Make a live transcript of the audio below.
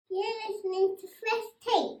listening to Fresh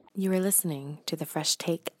Take. You are listening to the Fresh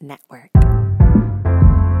Take Network.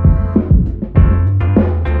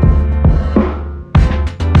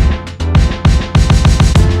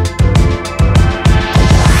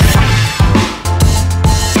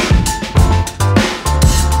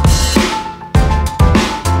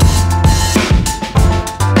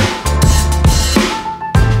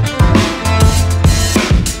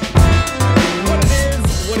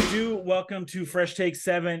 Welcome to Fresh Take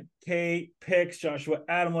 7K Picks. Joshua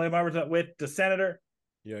Adam William Roberts with the Senator.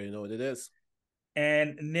 You already know what it is.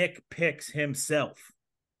 And Nick Picks himself.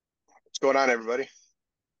 What's going on, everybody?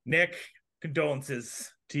 Nick, condolences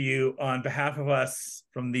to you on behalf of us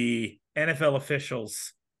from the NFL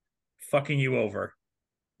officials fucking you over.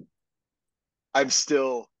 I'm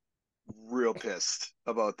still real pissed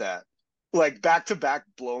about that. Like back-to-back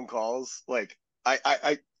blown calls. Like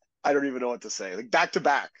I don't even know what to say. Like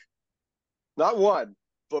back-to-back. Not one,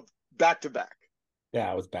 but back-to-back.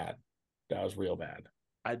 Yeah, it was bad. That was real bad.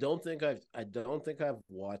 I don't think I've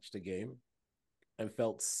watched a game and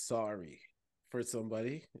felt sorry for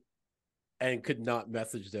somebody and could not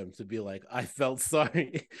message them to be like, I felt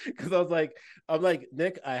sorry. Because I'm like,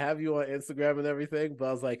 Nick, I have you on Instagram and everything, but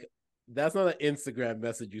I was like, that's not an Instagram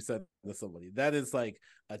message you send to somebody. That is like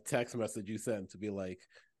a text message you send to be like,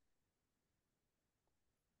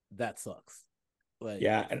 that sucks. Like,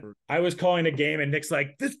 yeah, I was calling a game and Nick's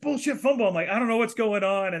like, this bullshit fumble. I'm like, I don't know what's going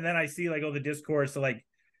on. And then I see like all the discourse. So like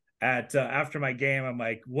at after my game, I'm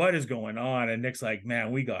like, what is going on? And Nick's like,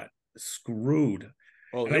 man, we got screwed.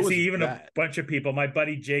 Oh, and I see even bad. A bunch of people. My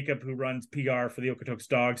buddy Jacob, who runs PR for the Okotoks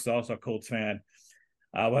Dogs, is also a Colts fan.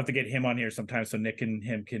 We'll have to get him on here sometime so Nick and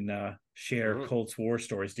him can share Colts war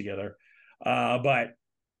stories together. But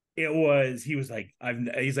he's like, I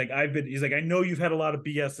know you've had a lot of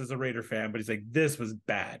BS as a Raider fan, but he's like, this was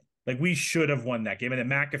bad. Like, we should have won that game. And then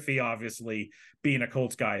McAfee, obviously being a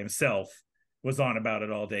Colts guy himself, was on about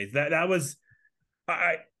it all day. That was,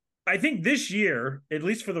 I think this year, at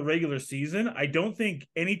least for the regular season, I don't think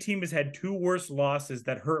any team has had two worse losses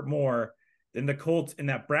that hurt more than the Colts in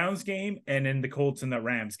that Browns game and in the Colts in that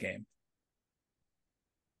Rams game.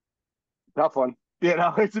 Tough one. You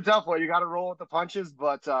know, it's a tough one. You got to roll with the punches,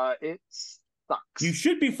 but it sucks. You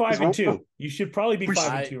should be 5-2. You should probably be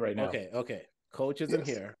 5-2 right now. Okay. Coach isn't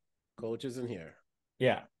here.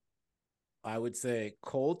 Yeah. I would say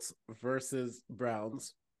Colts versus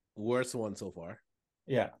Browns, worst one so far.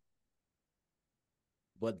 Yeah.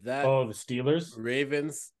 But that the Steelers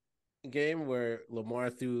Ravens game where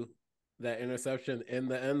Lamar threw that interception in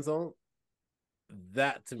the end zone,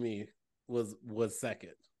 that to me was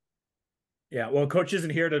second. Yeah, well, Coach isn't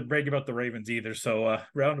here to brag about the Ravens either, so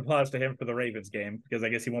round of applause to him for the Ravens game, because I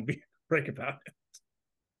guess he won't be brag about it.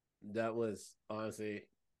 That was, honestly,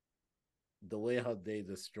 the way how they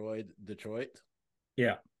destroyed Detroit.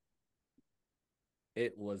 Yeah.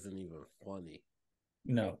 It wasn't even funny.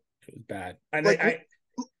 No, it was bad. And I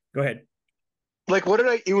go ahead. Like,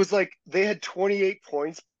 it was like they had 28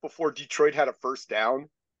 points before Detroit had a first down.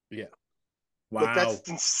 Yeah. Wow. Like, that's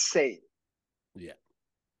insane. Yeah.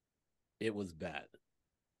 It was bad.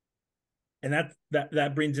 And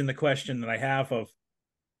that brings in the question that I have of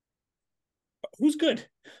who's good?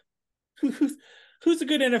 Who's a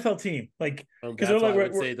good NFL team? Like, because I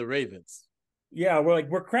would say the Ravens. Yeah,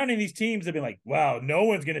 we're crowning these teams and be like, wow, no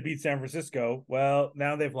one's going to beat San Francisco. Well,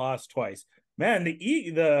 now they've lost twice. Man,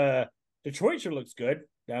 the Detroit sure looks good.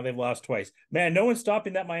 Now they've lost twice. Man, no one's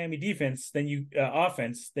stopping that Miami defense. Then you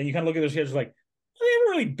offense. Then you kind of look at those schedules like, well, they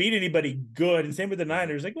haven't really beat anybody good. And same with the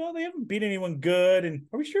Niners. Like, well, they haven't beat anyone good. And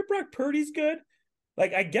are we sure Brock Purdy's good?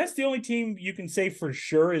 Like, I guess the only team you can say for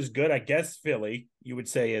sure is good, I guess Philly, you would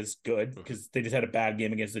say is good, because they just had a bad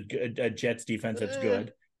game against a Jets defense that's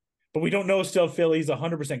good. But we don't know still Philly's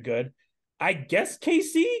 100% good. I guess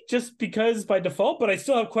KC, just because by default, but I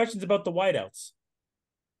still have questions about the wideouts.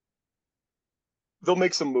 They'll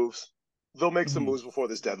make some moves. They'll make some moves before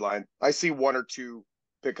this deadline. I see one or two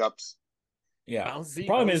pickups. Yeah. The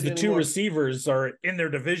problem is the two receivers are in their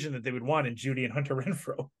division that they would want in Judy and Hunter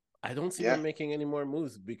Renfrow. I don't see them making any more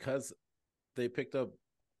moves because they picked up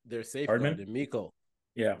their safeguard in Miko.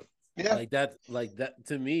 Yeah. Like that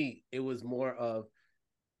to me, it was more of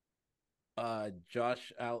not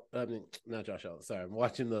Josh Allen. Sorry, I'm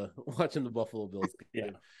watching the Buffalo Bills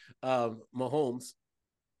game. Mahomes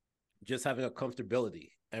just having a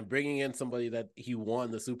comfortability and bringing in somebody that he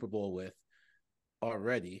won the Super Bowl with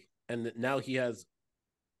already, and now he has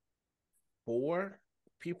 4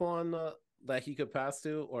 people on that he could pass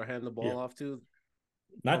to or hand the ball off to.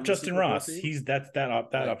 Not Justin Ross. He's that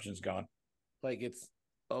option's gone. Like, it's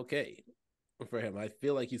okay for him. I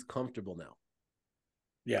feel like he's comfortable now.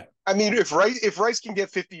 Yeah. I mean, if Rice can get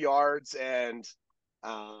 50 yards and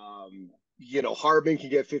Harbin can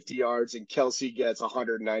get 50 yards and Kelsey gets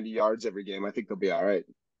 190 yards every game, I think they'll be all right.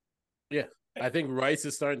 Yeah. I think Rice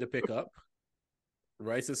is starting to pick up.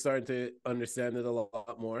 Rice is starting to understand it a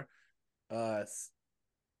lot more.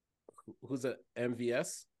 Who's a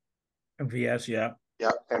MVS? MVS, yeah.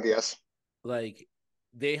 Yeah, MVS. Like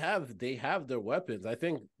they have their weapons. I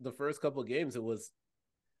think the first couple of games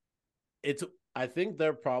it's I think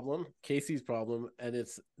their problem, Casey's problem, and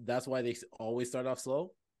that's why they always start off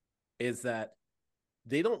slow, is that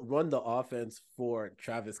they don't run the offense for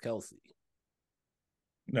Travis Kelce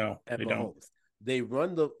No, and they Mahomes. don't. They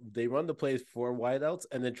run the plays for wideouts,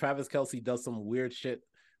 and then Travis Kelce does some weird shit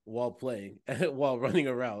while playing, while running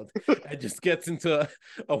around, and just gets into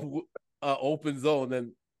a open zone,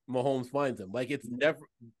 and Mahomes finds him. Like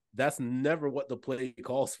that's never what the play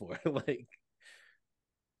calls for. Like,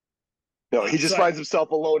 no, he just finds himself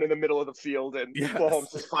alone in the middle of the field, and yes.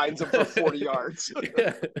 Mahomes just finds him for 40 yards.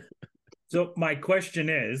 Yeah. So my question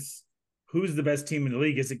is, who's the best team in the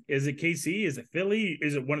league? Is it KC? Is it Philly?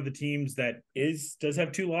 Is it one of the teams that does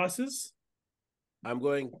have 2 losses? I'm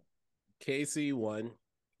going KC 1,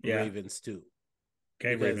 Ravens 2.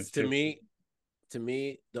 Okay, because Ravens 2. To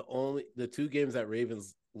me, the 2 games that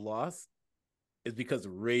Ravens lost is because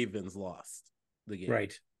Ravens lost the game.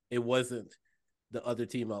 Right. It wasn't the other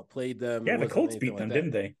team outplayed them. Yeah, the Colts beat them,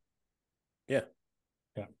 didn't they? Yeah.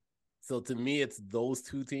 Yeah. So to me, it's those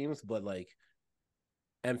 2 teams, but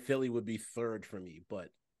and Philly would be third for me, but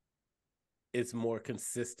it's more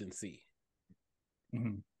consistency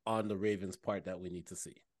on the Ravens' part that we need to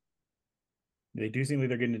see. They do seem like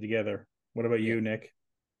they're getting it together. What about you, Nick?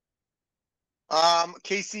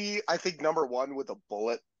 KC, I think number 1 with a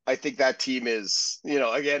bullet. I think that team is,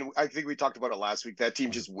 again, I think we talked about it last week. That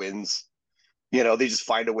team just wins. They just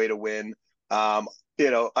find a way to win. We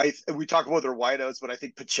talk about their wideouts, but I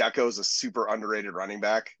think Pacheco is a super underrated running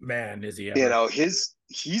back. Man, is he ever?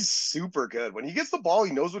 He's super good. When he gets the ball,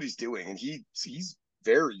 he knows what he's doing, and he's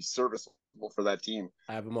very serviceable for that team.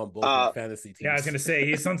 I have him on both my fantasy teams. Yeah, I was going to say,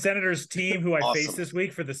 he's on Senator's team, who I Awesome. faced this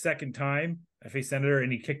week for the second time. I faced Senator,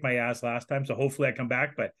 and he kicked my ass last time, so hopefully I come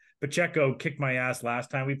back. But Pacheco kicked my ass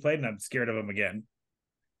last time we played, and I'm scared of him again.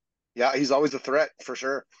 Yeah, he's always a threat, for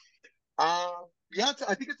sure. Yeah,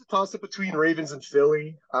 I think it's a toss-up between Ravens and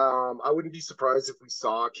Philly. I wouldn't be surprised if we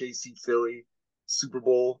saw KC Philly Super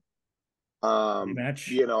Bowl. Rematch.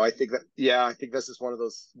 I think that's just one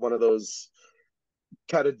of those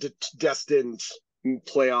kind of destined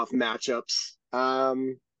playoff matchups.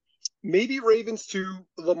 Maybe Ravens too.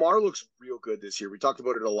 Lamar looks real good this year. We talked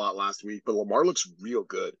about it a lot last week, but Lamar looks real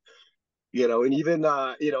good. And even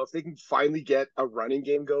if they can finally get a running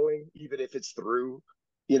game going, even if it's through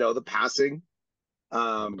the passing.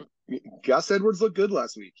 Gus Edwards looked good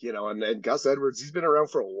last week, and Gus Edwards, he's been around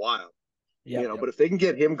for a while, but if they can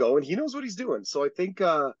get him going, he knows what he's doing. So I think,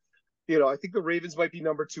 I think the Ravens might be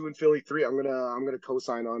number 2 and Philly 3. I'm gonna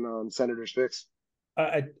co-sign on Senator's picks.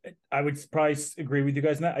 I would probably agree with you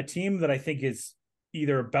guys on that. A team that I think is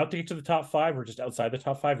either about to get to the top 5 or just outside the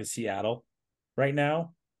top 5 is Seattle right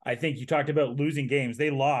now. I think you talked about losing games. They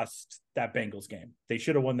lost that Bengals game. They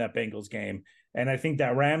should have won that Bengals game. And I think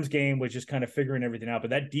that Rams game was just kind of figuring everything out.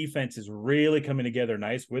 But that defense is really coming together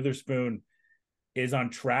nice. Witherspoon is on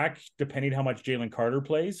track, depending how much Jalen Carter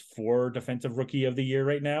plays, for Defensive Rookie of the Year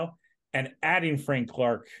right now. And adding Frank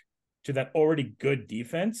Clark to that already good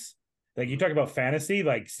defense. Like, you talk about fantasy,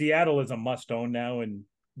 like Seattle is a must-own now in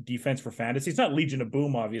defense for fantasy. It's not Legion of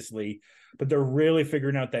Boom, obviously, but they're really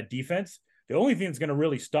figuring out that defense. The only thing that's going to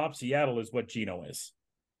really stop Seattle is what Geno is.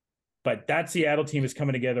 But that Seattle team is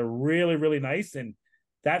coming together really, really nice. And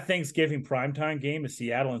that Thanksgiving primetime game of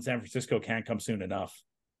Seattle and San Francisco can't come soon enough.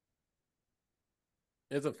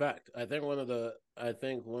 It's a fact. I think one of the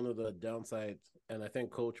downsides, and I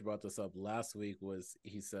think Coach brought this up last week, was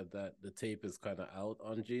he said that the tape is kind of out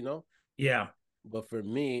on Geno. Yeah. But for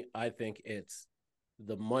me, I think it's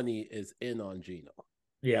the money is in on Geno.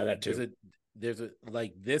 Yeah, that too. There's a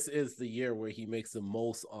this is the year where he makes the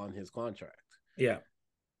most on his contract. Yeah.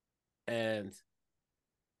 And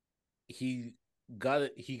he got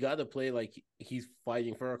to play like he's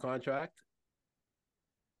fighting for a contract.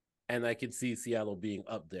 And I could see Seattle being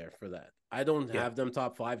up there for that. I don't have them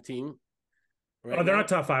top 5 team. They're not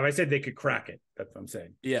top 5. I said they could crack it. That's what I'm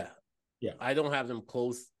saying. Yeah. Yeah. I don't have them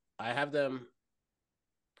close. I have them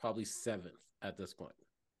probably 7th at this point.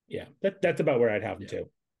 Yeah. That's about where I'd have them too.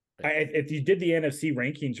 If you did the NFC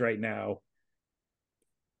rankings right now,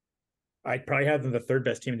 I'd probably have them the 3rd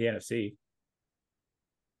best team in the NFC.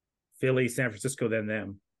 Philly, San Francisco, then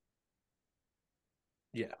them.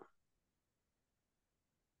 Yeah.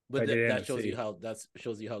 But the that shows NFC.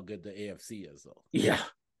 you how good the AFC is, though. Yeah.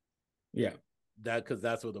 Yeah. Because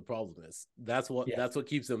that's what the problem is. That's what Yeah.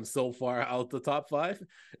 keeps them so far out the top 5.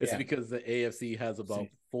 It's Yeah. because the AFC has about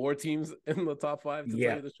 4 teams in the top 5. To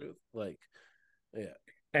tell you the truth, like, yeah.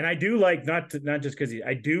 And I do like not just because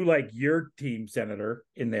I do like your team, Senator,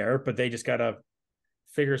 in there, but they just gotta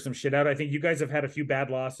figure some shit out. I think you guys have had a few bad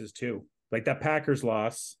losses too, like that Packers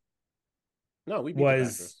loss. No, we beat the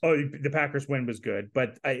Packers. The Packers win was good,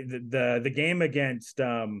 but the game against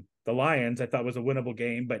the Lions I thought was a winnable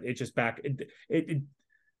game, but it just the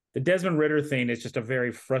Desmond Ridder thing is just a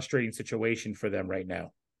very frustrating situation for them right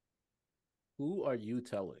now. Who are you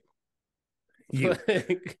telling? You.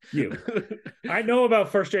 I know about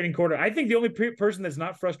frustrating quarter. I think the only person that's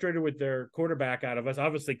not frustrated with their quarterback out of us,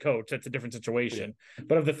 obviously coach, that's a different situation. Yeah.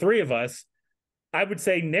 But of the three of us, I would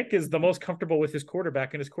say Nick is the most comfortable with his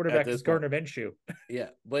quarterback, and his quarterback is Gardner Minshew. Yeah,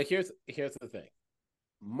 but here's the thing.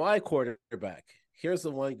 My quarterback, here's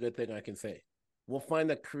the one good thing I can say. We'll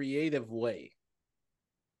find a creative way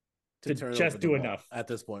to turn just do enough at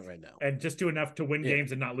this point right now. And just do enough to win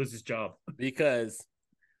games and not lose his job. Because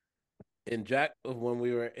when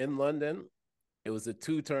we were in London, it was a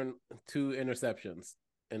 2 interceptions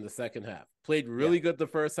in the second half. Played really good the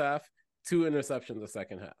first half, 2 interceptions the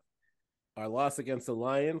second half. Our loss against the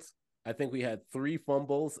Lions, I think we had 3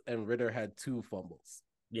 fumbles and Ridder had 2 fumbles.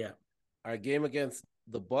 Yeah. Our game against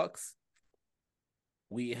the Bucks,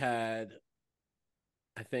 we had,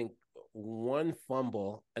 I think, 1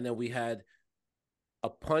 fumble, and then we had a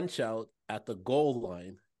punch out at the goal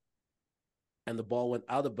line, and the ball went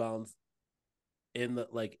out of bounds in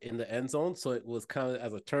the end zone, so it was counted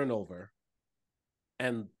as a turnover,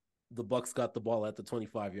 and the Bucks got the ball at the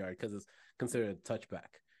 25-yard because it's considered a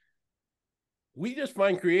touchback. We just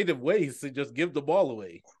find creative ways to just give the ball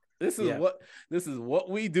away. This is what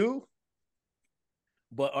we do.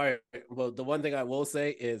 But all right, well, the one thing I will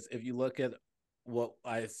say is, if you look at what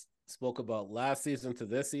I spoke about last season to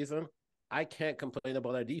this season, I can't complain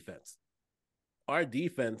about our defense. Our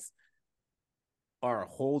defense are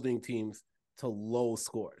holding teams to low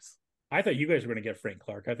scores. I thought you guys were going to get Frank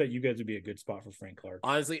Clark. I thought you guys would be a good spot for Frank Clark.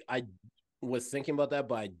 Honestly, I was thinking about that,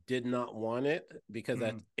 but I did not want it because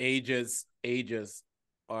that ages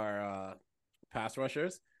our pass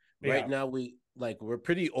rushers. Yeah. Right now, we're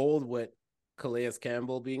pretty old with Calais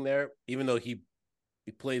Campbell being there, even though he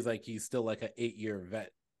plays like he's still like an 8-year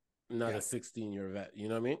vet, not a 16-year vet. You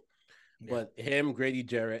know what I mean? Yeah. But him, Grady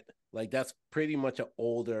Jarrett, like that's pretty much an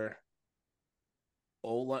older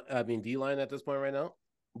D-line at this point right now.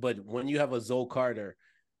 But when you have a Zoe Carter,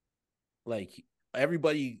 like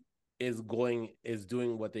everybody is doing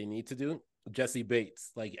what they need to do. Jesse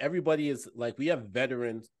Bates, like everybody is like, we have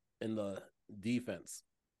veterans in the defense.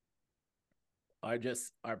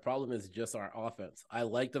 Our problem is just our offense. I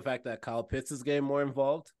like the fact that Kyle Pitts is getting more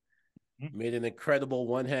involved. Made an incredible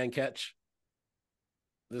one-hand catch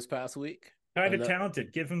this past week. Kind of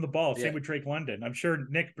talented. Give him the ball. Same with Drake London. I'm sure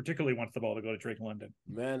Nick particularly wants the ball to go to Drake London.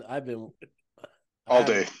 Man, I've been all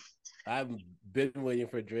day. I've been waiting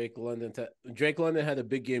for Drake London Drake London had a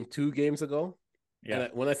big game 2 games ago. Yeah.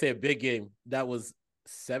 And when I say a big game, that was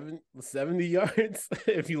 70 yards.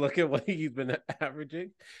 If you look at what he's been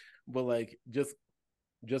averaging, but like just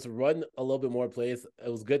run a little bit more plays. It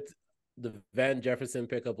was good. The Van Jefferson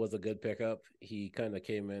pickup was a good pickup. He kind of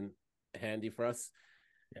came in handy for us.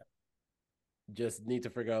 Yeah. Just need to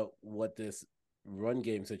figure out what this run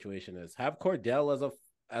game situation is. Have Cordell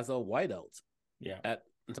as a wideout. Yeah. At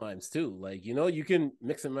times too. Like, you can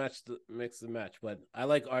mix and match, but I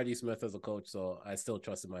like R.D. Smith as a coach, so I still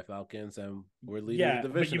trusted my Falcons, and we're leading the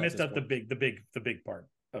division. But you missed out the big part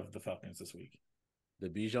of the Falcons this week. The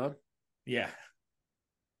Bijan? Yeah.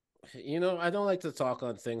 I don't like to talk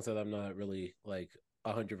on things that I'm not really like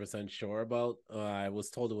 100% sure about. I was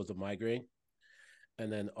told it was a migraine,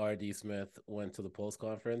 and then R.D. Smith went to the post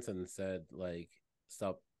conference and said, like,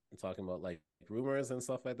 stop talking about like rumors and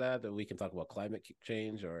stuff like that we can talk about climate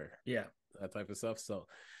change or that type of stuff. So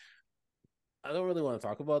I don't really want to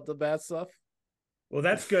talk about the bad stuff. Well,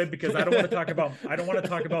 that's good, because I don't want to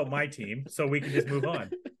talk about my team, so we can just move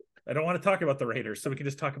on. I don't want to talk about the Raiders, so we can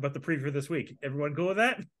just talk about the preview this week. Everyone go with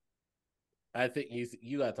that? I think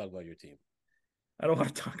you got to talk about your team. I don't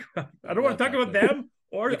want to talk about them,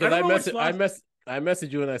 or because I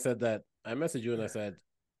messaged you and I said,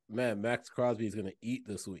 man, Max Crosby is going to eat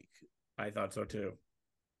this week. I thought so too.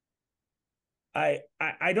 I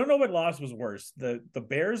don't know what loss was worse, the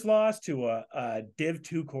Bears loss to a Div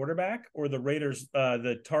 2 quarterback, or the Raiders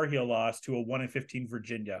the Tar Heel loss to a 1-15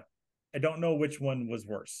 Virginia. I don't know which one was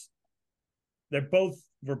worse. They both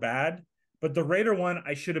were bad, But the Raider one,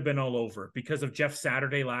 I should have been all over because of Jeff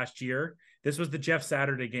Saturday last year. This was the Jeff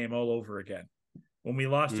Saturday game all over again. When we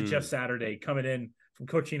lost to Jeff Saturday coming in from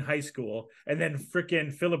coaching high school, and then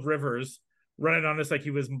freaking Phillip Rivers running on us like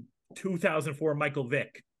he was 2004 Michael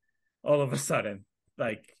Vick all of a sudden.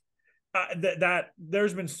 Like that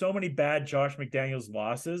there's been so many bad Josh McDaniels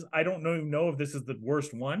losses. I don't even know if this is the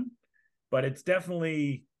worst one, but it's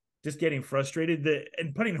definitely just getting frustrated.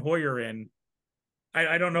 And putting Hoyer in,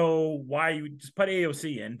 I don't know why you just put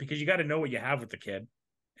AOC in, because you got to know what you have with the kid.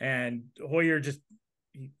 And Hoyer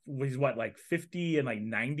he's what, like 50 and like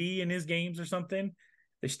 90 in his games or something.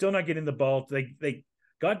 They're still not getting the ball. They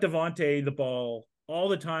got Devontae the ball all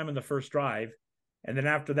the time in the first drive. And then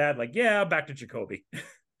after that, like, yeah, back to Jacoby.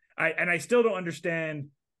 I still don't understand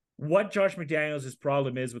what Josh McDaniels'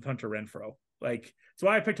 problem is with Hunter Renfrow. Like, that's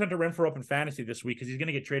why I picked Hunter Renfrow up in fantasy this week, because he's going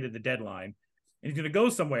to get traded at the deadline. And he's going to go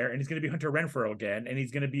somewhere, and he's going to be Hunter Renfrow again. And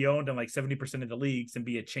he's going to be owned in like 70% of the leagues and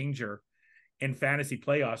be a changer in fantasy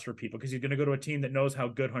playoffs for people, because he's going to go to a team that knows how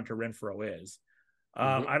good Hunter Renfrow is.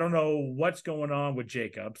 I don't know what's going on with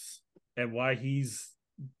Jacobs and why he's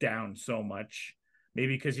down so much.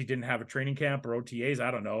 Maybe because he didn't have a training camp or OTAs.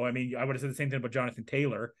 I don't know. I mean, I would have said the same thing about Jonathan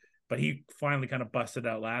Taylor, but he finally kind of busted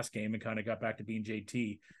out last game and kind of got back to being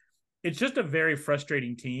JT. It's just a very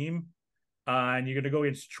frustrating team. And you're going to go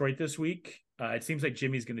against Detroit this week. It seems like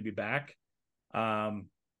Jimmy's going to be back.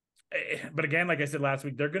 But again, like I said last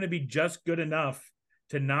week, they're going to be just good enough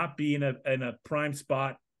to not be in a prime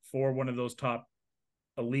spot for one of those top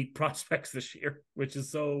elite prospects this year, which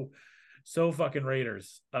is so fucking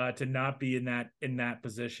Raiders to not be in that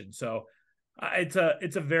position. So it's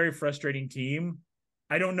a very frustrating team.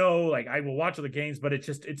 I don't know, like, I will watch all the games, but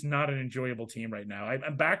it's not an enjoyable team right now.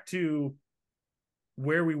 I'm back to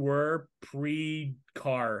where we were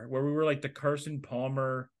pre-Carr, where we were like the Carson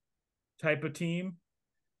Palmer type of team.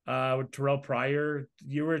 With Terrell Pryor,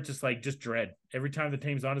 you were just dread. Every time the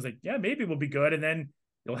team's on, it's like, yeah, maybe we'll be good. And then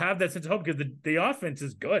you'll have that sense of hope because the offense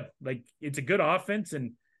is good. Like, it's a good offense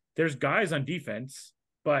and there's guys on defense,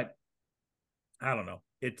 but I don't know.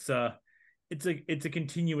 It's a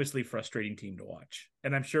continuously frustrating team to watch.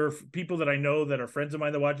 And I'm sure people that I know that are friends of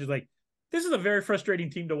mine that watch is like, this is a very frustrating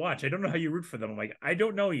team to watch. I don't know how you root for them. I'm like, I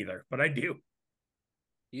don't know either, but I do.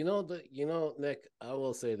 Nick, I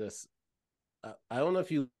will say this. I don't know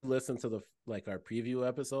if you listened to our preview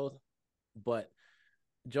episode, but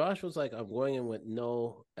Josh was like, I'm going in with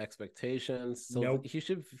no expectations. So Nope. he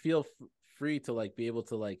should feel free to be able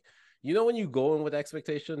to when you go in with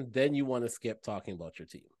expectation, then you want to skip talking about your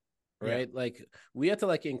team, right? Yeah. Like, we had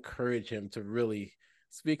to encourage him to really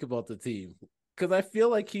speak about the team. Because I feel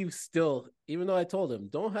like he still, even though I told him,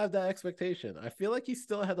 don't have that expectation, I feel like he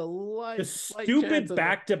still had the stupid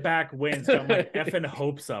back-to-back wins got my effing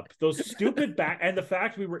hopes up. Those stupid and the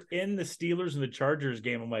fact we were in the Steelers and the Chargers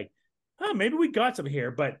game, I'm like, oh, maybe we got some here,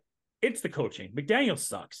 but it's the coaching. McDaniel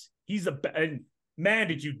sucks. And man,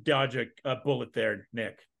 did you dodge a bullet there,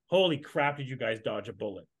 Nick. Holy crap, did you guys dodge a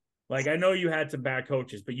bullet. Like, I know you had some bad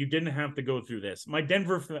coaches, but you didn't have to go through this. My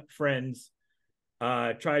Denver friends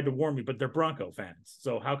tried to warn me, but they're Bronco fans,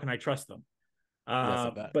 so how can I trust them?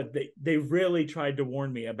 But they really tried to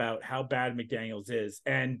warn me about how bad McDaniels is.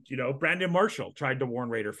 And, Brandon Marshall tried to warn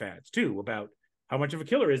Raider fans too about how much of a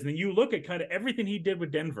killer is. And then you look at kind of everything he did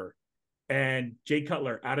with Denver, and Jay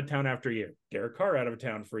Cutler out of town after a year, Derek Carr out of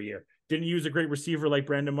town for a year, didn't use a great receiver like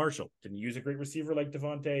Brandon Marshall, didn't use a great receiver like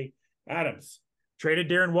Devontae Adams, traded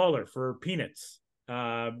Darren Waller for peanuts,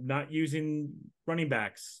 not using running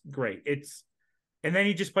backs great. And then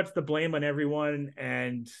he just puts the blame on everyone,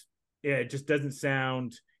 and it just doesn't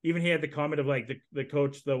sound. Even he had the comment of the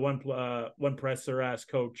coach, the one presser asked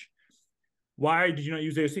coach, why did you not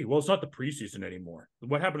use AOC? Well, it's not the preseason anymore.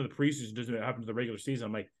 What happened to the preseason doesn't happen to the regular season.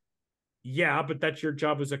 I'm like, yeah, but that's your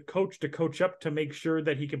job as a coach to coach up to make sure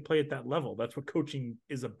that he can play at that level. That's what coaching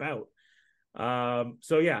is about.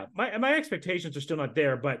 So yeah, my expectations are still not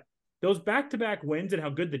there, but those back-to-back wins and how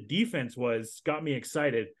good the defense was got me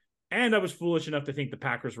excited. And I was foolish enough to think the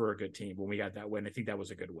Packers were a good team when we got that win. I think that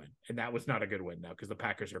was a good win. And that was not a good win now because the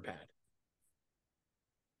Packers are bad.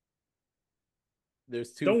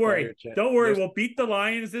 There's two. Don't worry. We'll beat the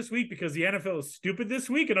Lions this week because the NFL is stupid this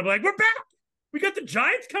week. And I'm like, we're back. We got the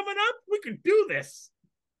Giants coming up. We can do this.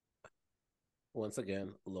 Once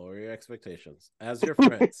again, lower your expectations as your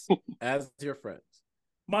friends.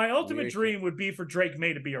 My ultimate dream would be for Drake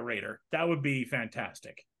May to be a Raider. That would be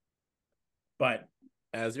fantastic. But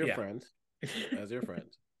as your friend,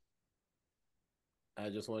 I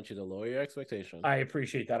just want you to lower your expectations. I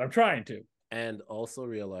appreciate that. I'm trying to. And also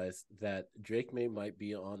realize that Drake May might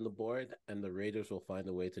be on the board, and the Raiders will find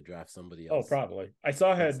a way to draft somebody Oh, else. probably. I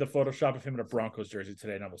saw the Photoshop of him in a Broncos jersey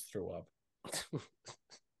today, and I almost threw up.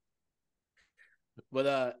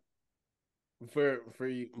 But for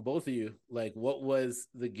you, both of you, like, what was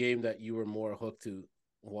the game that you were more hooked to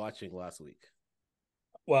watching last week?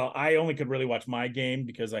 Well, I only could really watch my game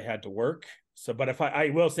because I had to work. So, but if I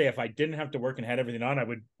will say, if I didn't have to work and had everything on, I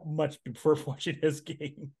would much prefer watching his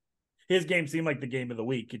game. His game seemed like the game of the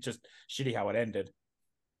week. It's just shitty how it ended.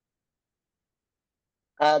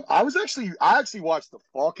 I actually watched the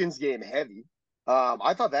Falcons game heavy.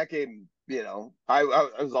 I thought that game, I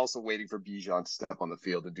was also waiting for Bijan to step on the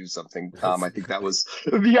field and do something. I think that was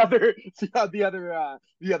the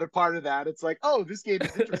other part of that. It's like, oh, this game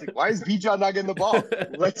is interesting. Why is Bijan not getting the ball?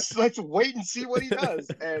 Let's wait and see what he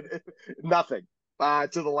does. And nothing to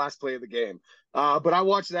the last play of the game. But I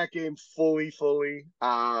watched that game fully.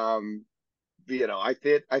 I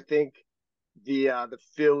think the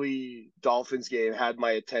Philly Dolphins game had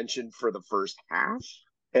my attention for the first half,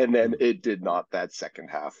 and then it did not that second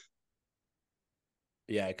half.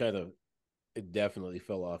 Yeah, it definitely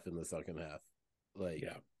fell off in the second half. Like,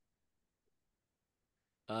 yeah.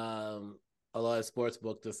 A lot of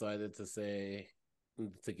sportsbook decided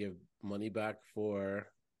to give money back for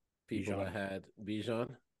people that had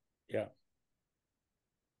Bijan. Yeah.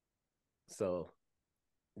 So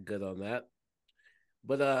good on that.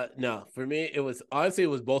 But no, for me, it was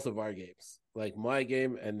both of our games, like my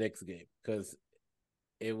game and Nick's game, because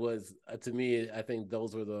it was to me, I think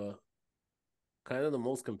those were the kind of the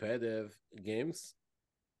most competitive games.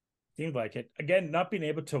 Seemed like it. Again, not being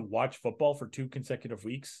able to watch football for 2 consecutive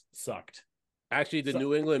weeks sucked. Actually, the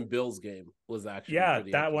New England Bills game was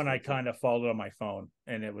actually that one I kind of followed on my phone,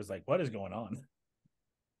 and it was like, what is going on?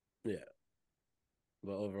 Yeah,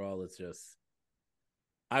 but overall, it's just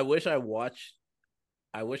I wish I watched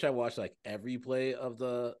like every play of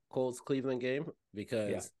the Colts Cleveland game,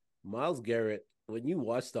 because Myles Garrett, when you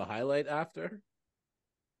watch the highlight after,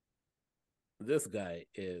 this guy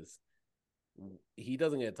he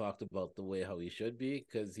doesn't get talked about the way how he should be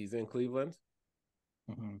because he's in Cleveland.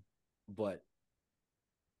 Mm-hmm. But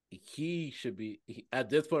he should be at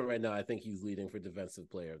this point right now. I think he's leading for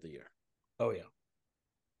Defensive Player of the Year. Oh yeah,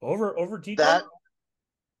 over TJ. That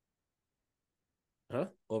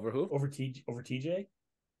Over who? Over TJ.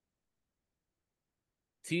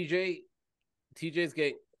 TJ's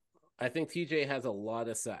getting. I think TJ has a lot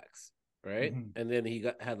of sacks, right? Mm-hmm. And then he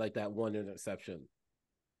had like that one interception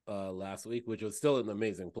last week, which was still an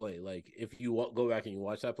amazing play. Like, if you go back and you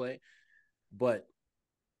watch that play, but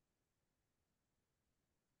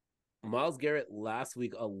Myles Garrett last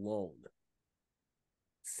week alone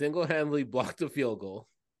single-handedly blocked a field goal,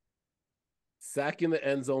 sack in the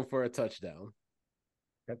end zone for a touchdown.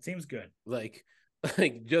 That seems good. Like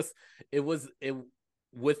just it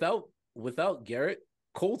without Garrett,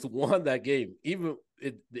 Colts won that game. Even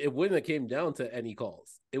it wouldn't have came down to any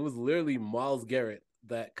calls. It was literally Myles Garrett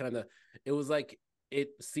that it was like, it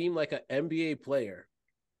seemed like an NBA player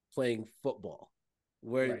playing football,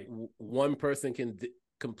 where one person can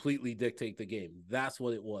completely dictate the game. That's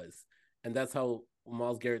what it was, and that's how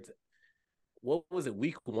Myles Garrett. What was it,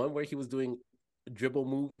 week 1, where he was doing dribble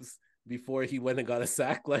moves before he went and got a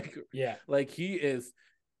sack? Like, yeah, like he's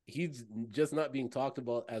just not being talked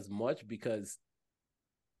about as much because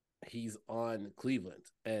he's on Cleveland,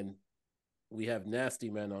 and we have nasty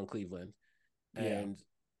men on Cleveland, and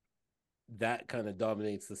that kind of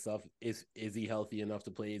dominates the stuff. Is he healthy enough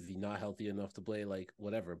to play? Is he not healthy enough to play? Like,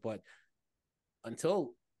 whatever. But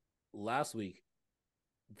until last week,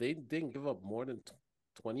 they didn't give up more than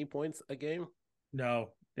 20 points a game.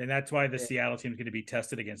 No, and that's why the Seattle team is going to be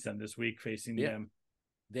tested against them this week, facing them.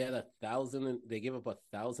 They had 1,000, and they gave up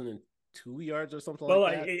 1,002 yards or something well,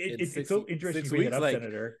 like that. It's so interesting to bring it up, like,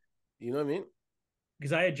 Senator. You know what I mean?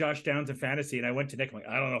 Because I had Josh Downs in fantasy, and I went to Nick, I'm like,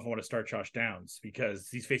 I don't know if I want to start Josh Downs because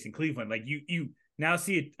he's facing Cleveland. Like, you now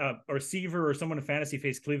see a receiver or someone in fantasy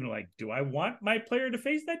face Cleveland. Like, do I want my player to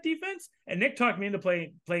face that defense? And Nick talked me into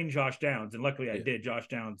playing Josh Downs, and luckily I did. Josh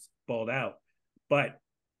Downs balled out, but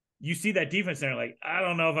you see that defense there, like, I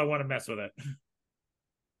don't know if I want to mess with it.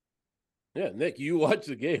 Yeah, Nick, you watch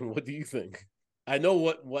the game. What do you think? I know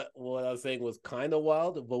what I was saying was kind of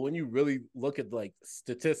wild, but when you really look at like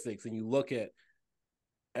statistics and you look at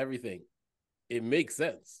everything, it makes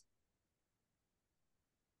sense.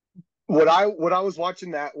 When I watched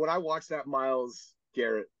that Myles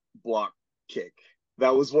Garrett block kick,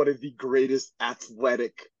 that was one of the greatest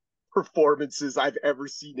athletic performances I've ever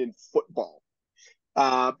seen in football.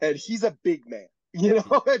 And he's a big man,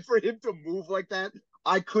 and for him to move like that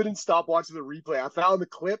I couldn't stop watching the replay. I found the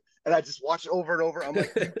clip and I just watched it over and over. I'm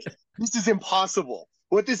like, this is impossible.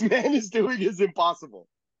 What this man is doing is impossible.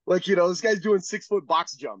 Like, this guy's doing 6-foot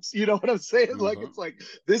box jumps. You know what I'm saying? Like, it's like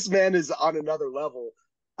this man is on another level.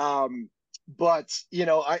 But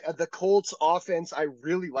the Colts offense, I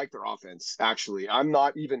really like their offense, actually. I'm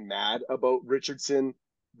not even mad about Richardson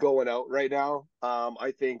going out right now.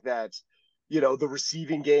 I think that, the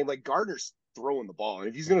receiving game, like Gardner's throwing the ball. And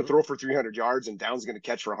if he's going to throw for 300 yards and Down's going to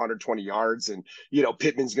catch for 120 yards and,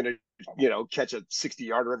 Pittman's going to, catch a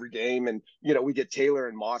 60-yarder every game. And, we get Taylor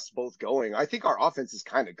and Moss both going. I think our offense is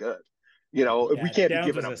kind of good. We can't be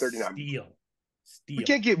giving up 39. Steal. We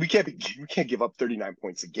can't give up 39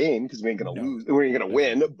 points a game because we ain't gonna lose. We ain't gonna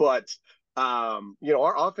win. But our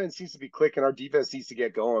offense seems to be clicking. Our defense needs to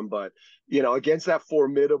get going. But against that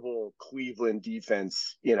formidable Cleveland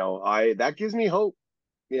defense, that gives me hope.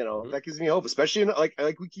 That gives me hope, especially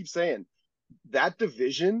like we keep saying, that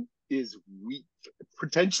division is weak,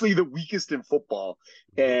 potentially the weakest in football.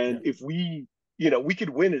 And if we could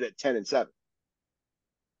win it at 10-7.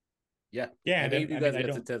 Yeah. Yeah. I think if you guys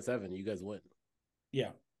get to 10-7, you guys win.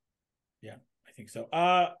 Yeah. I think so.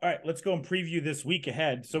 All right, let's go and preview this week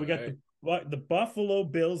ahead. So we got the Buffalo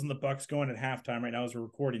Bills and the Bucks going at halftime right now as we're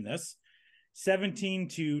recording this.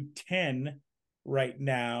 17-10 right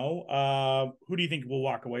now. Who do you think will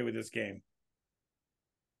walk away with this game?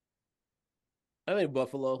 I think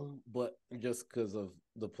Buffalo, but just because of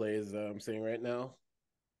the plays that I'm seeing right now.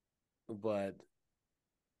 But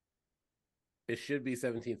it should be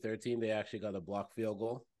 17-13. They actually got a blocked field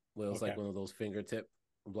goal. Well, it was like one of those fingertip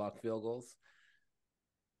block field goals.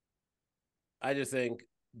 I just think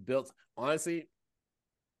Bills, honestly,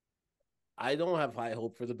 I don't have high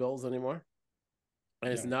hope for the Bills anymore.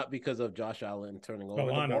 And it's not because of Josh Allen turning over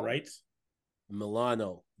the ball. Right?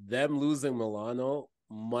 Milano. Them losing Milano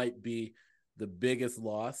might be the biggest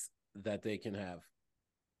loss that they can have.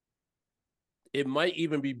 It might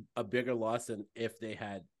even be a bigger loss than if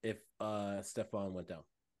Stephon went down.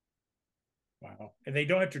 Wow. And they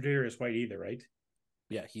don't have Tre'Davious White either, right?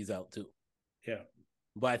 Yeah, he's out too. Yeah.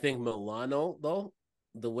 But I think Milano, though,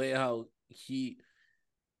 the way how he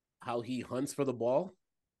hunts for the ball,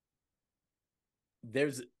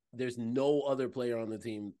 there's no other player on the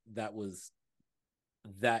team that was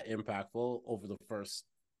that impactful over the first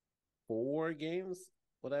 4 games,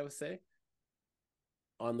 what I would say,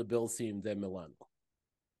 on the Bills team than Milano.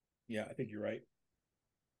 Yeah, I think you're right.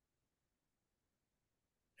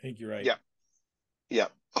 Yeah,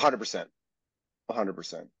 100%.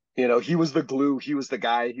 100%. He was the glue. He was the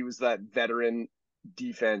guy. He was that veteran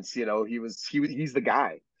defense. He's the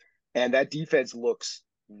guy. And that defense looks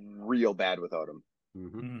real bad without him.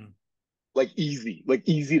 Mm-hmm. Like easy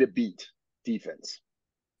to beat defense.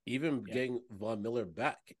 Even getting Von Miller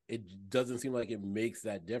back, it doesn't seem like it makes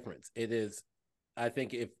that difference. It is, I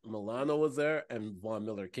think if Milano was there and Von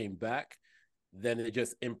Miller came back, then it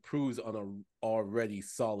just improves on an already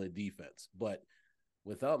solid defense. But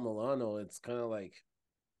without Milano, it's kind of like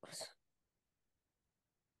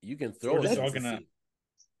you can throw it.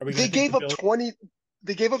 They gave up 20.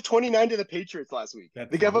 They gave up 29 to the Patriots last week.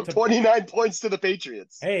 They gave up 29 points to the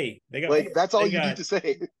Patriots. Hey, they got that's all you need to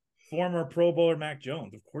say. Former Pro Bowler Mac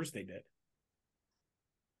Jones, of course they did.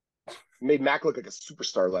 Made Mac look like a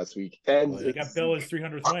superstar last week, and they got Bill his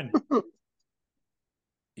 300th win.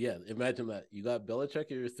 Yeah, imagine that. You got Belichick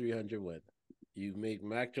your 300 win. You make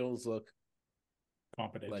Mac Jones look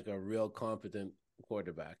competent, like a real competent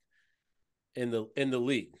quarterback in the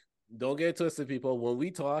league. Don't get twisted, people. When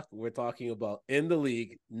we talk, we're talking about in the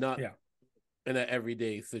league, not in an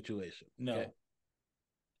everyday situation. No. Okay?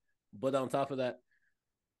 But on top of that,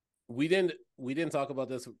 we didn't talk about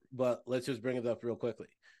this, but let's just bring it up real quickly.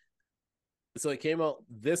 So it came out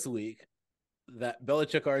this week that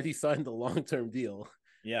Belichick already signed a long-term deal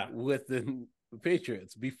with the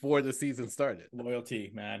Patriots before the season started.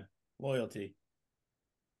 Loyalty, man. Loyalty.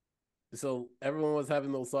 So everyone was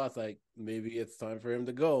having those thoughts like maybe it's time for him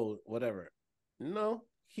to go, whatever. No,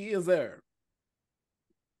 he is there.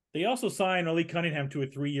 They also signed Ali Cunningham to a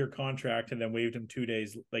 3-year contract and then waived him 2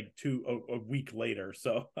 days, a week later.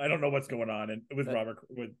 So I don't know what's going on with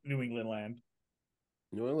New England land.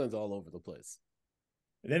 New England's all over the place.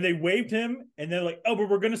 And then they waived him, and they're like, "Oh, but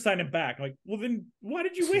we're going to sign him back." I'm like, well, then why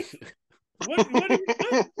did you waive? what?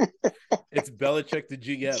 It's Belichick the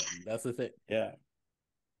GM. That's the thing. Yeah.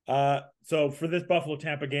 So for this Buffalo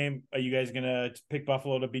Tampa game, are you guys gonna pick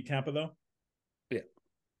Buffalo to beat Tampa though? Yeah.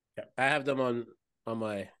 I have them on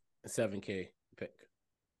my 7K pick.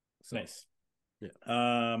 So, nice. Yeah.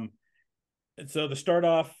 And so the start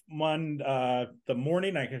off the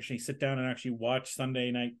morning, I can actually sit down and actually watch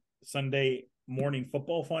Sunday morning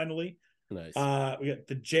football finally. Nice. We got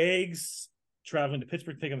the Jags traveling to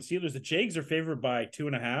Pittsburgh to take on the Steelers. The Jags are favored by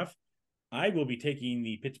 2.5. I will be taking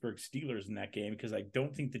the Pittsburgh Steelers in that game because I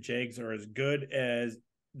don't think the Jags are as good as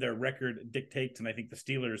their record dictates, and I think the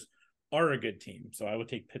Steelers are a good team. So I will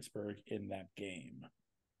take Pittsburgh in that game.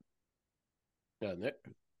 Yeah,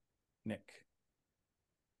 Nick.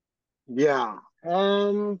 Yeah.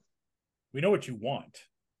 We know what you want.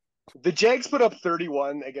 The Jags put up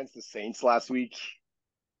 31 against the Saints last week.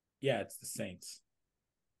 Yeah, it's the Saints.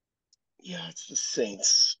 Yeah, it's the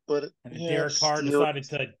Saints. But And yeah, Derek Carr Steelers.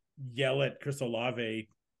 decided to yell at Chris Olave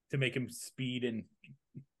to make him speed in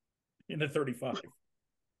the 35.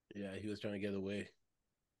 Yeah, he was trying to get away.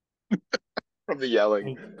 From the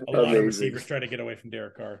yelling. A lot of Amazing. receivers try to get away from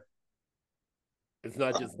Derek Carr. It's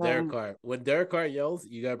not just Derek Carr. When Derek Carr yells,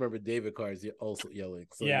 you gotta remember David Carr is also yelling.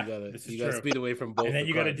 So Yeah, you gotta speed away from both. And then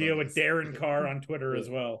you got to deal with brothers. Darren Carr on Twitter as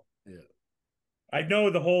well. Yeah. I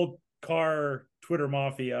know the whole Carr Twitter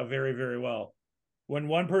mafia very, very well. When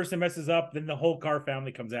one person messes up, then the whole Carr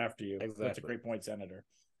family comes after you. Exactly. That's a great point, Senator.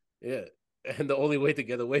 Yeah. And the only way to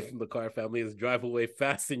get away from the Carr family is drive away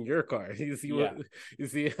fast in your car. You see you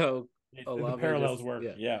see how The parallels work.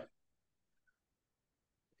 Yeah.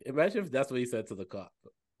 Imagine if that's what he said to the cop.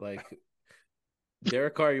 Like,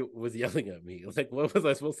 Derek Carr was yelling at me. Like, what was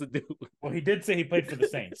I supposed to do? Well, he did say he played for the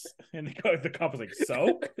Saints. And the cop was like,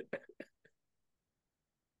 so?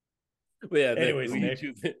 But yeah, anyways, Nick.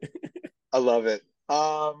 I love it.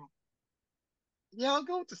 Yeah, I'll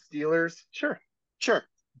go with the Steelers. Sure.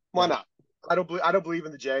 Why not? I don't believe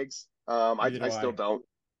in the Jags. I still don't.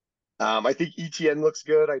 I think ETN looks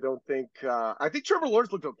good. I think Trevor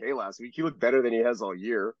Lawrence looked okay last week. He looked better than he has all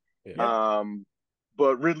year. Yeah.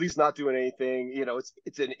 But Ridley's not doing anything. You know,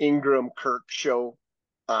 it's an Ingram Kirk show.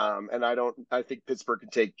 And I think Pittsburgh can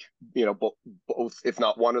take, both, if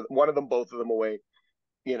not one of them, both of them away.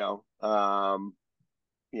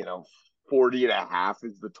 40.5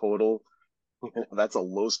 is the total. That's a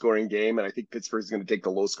low scoring game. And I think Pittsburgh's going to take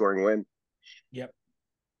the low scoring win. Yep.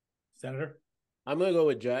 Senator? I'm going to go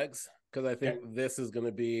with Jags because I think this is going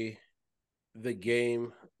to be the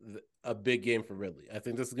game, a big game for Ridley. I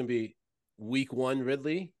think this is going to be week 1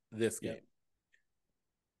 Ridley, this game.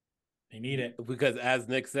 They need it. Because as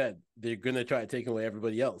Nick said, they're going to try to take away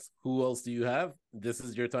everybody else. Who else do you have? This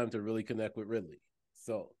is your time to really connect with Ridley.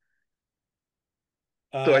 So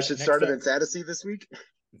I should start him in fantasy this week?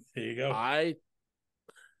 There you go.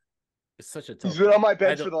 It's such a tough He's been on my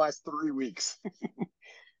bench for the last 3 weeks.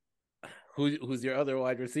 Who's your other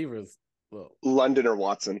wide receivers? Well, London or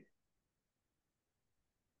Watson.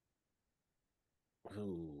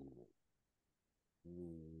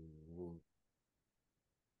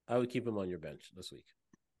 I would keep him on your bench this week.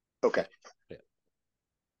 Okay.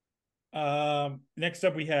 Yeah. Next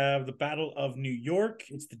up, we have the Battle of New York.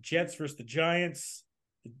 It's the Jets versus the Giants.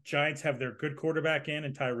 The Giants have their good quarterback in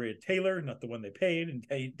Tyrod Taylor, not the one they paid, and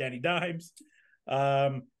Danny Dimes.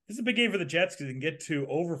 This is a big game for the Jets because they can get to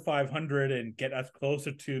over 500 and get us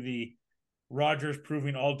closer to the Rodgers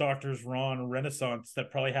proving all doctors wrong renaissance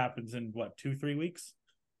that probably happens in 2-3 weeks.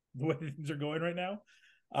 The way things are going right now.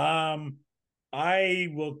 I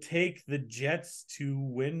will take the Jets to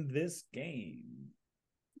win this game.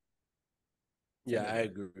 Yeah, I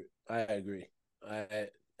agree. I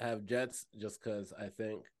have Jets just because I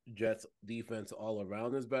think Jets defense all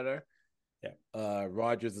around is better. Yeah.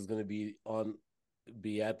 Rodgers is going to be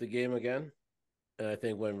at the game again. And I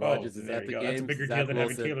think when Rodgers is at the game, that's a bigger deal than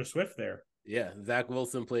having Taylor Swift there. Yeah, Zach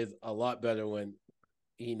Wilson plays a lot better when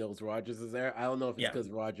he knows Rodgers is there. I don't know if it's because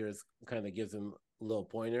Rodgers kind of gives him little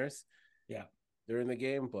pointers. Yeah. During the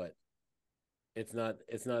game, but it's not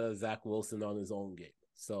a Zach Wilson on his own game.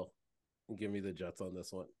 So give me the Jets on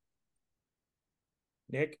this one.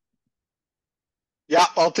 Nick? Yeah,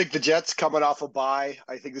 I'll take the Jets coming off a bye.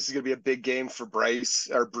 I think this is going to be a big game for Brees.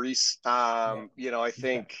 I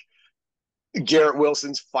think Garrett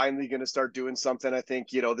Wilson's finally going to start doing something. I think,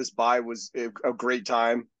 this bye was a great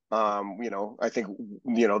time. I think,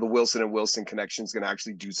 the Wilson and Wilson connection is going to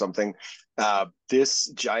actually do something. This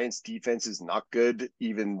Giants defense is not good,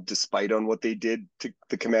 even despite on what they did to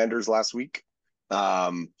the Commanders last week.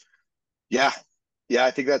 I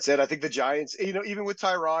think that's it. I think the Giants, even with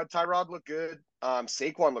Tyrod looked good.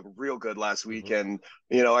 Saquon looked real good last week. Mm-hmm.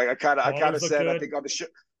 And, I kind of said, good. I think on the show,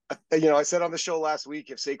 I said on the show last week,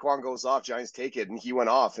 if Saquon goes off, Giants take it, and he went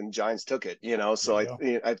off, and Giants took it.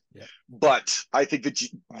 But I think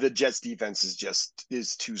the Jets defense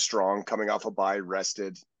is too strong coming off a bye,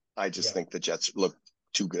 rested. I just think the Jets look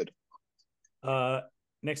too good.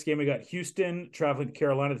 Next game we got Houston traveling to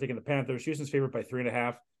Carolina, taking the Panthers. Houston's favored by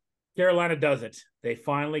 3.5. Carolina does it. They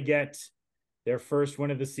finally get their first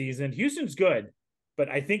win of the season. Houston's good, but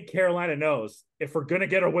I think Carolina knows if we're going to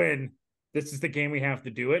get a win, this is the game we have to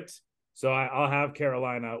do it. So I'll have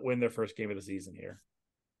Carolina win their first game of the season here.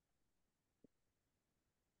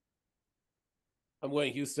 I'm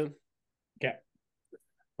going Houston. Okay.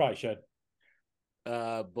 Probably should.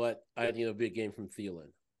 But I need a big game from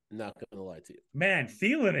Thielen. Not gonna lie to you. Man,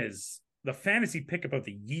 Thielen is the fantasy pickup of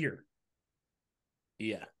the year.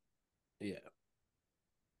 Yeah.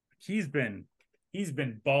 He's been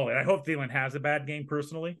balling. I hope Thielen has a bad game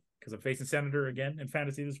personally because I'm facing Senator again in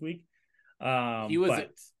fantasy this week.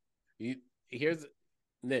 Here's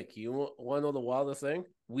Nick. You want to know the wildest thing?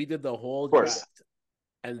 We did the whole course. draft,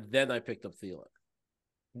 and then I picked up Thielen.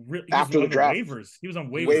 After the draft. Waivers. He was on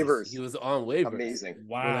waivers. He was on waivers. Amazing.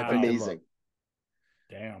 Wow. Amazing.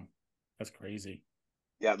 Damn. That's crazy.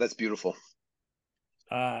 Yeah, that's beautiful.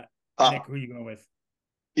 Nick, who are you going with?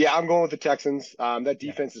 Yeah, I'm going with the Texans. That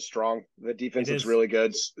defense is strong. The defense looks really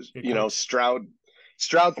good. You know, Stroud's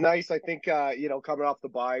nice. I think, coming off the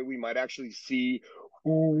bye, we might actually see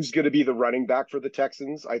who's going to be the running back for the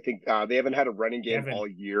Texans. I think they haven't had a running game all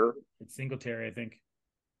year. It's Singletary, I think.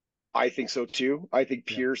 I think so too. I think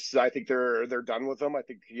Pierce. I think they're done with him. I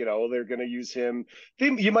think they're going to use him.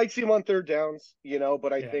 You might see him on third downs,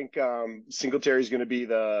 but I think Singletary is going to be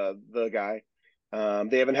the guy.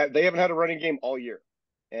 They haven't had a running game all year,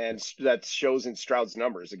 and that shows in Stroud's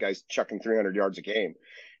numbers. The guy's chucking 300 yards a game.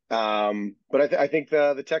 But I think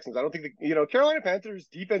the Texans. I don't think Carolina Panthers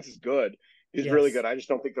defense is good. Is really good. I just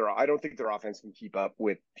don't think their offense can keep up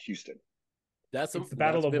with Houston. It's the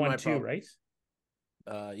battle of 1-2, right?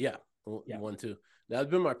 1-2. That's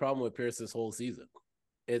been my problem with Pierce this whole season.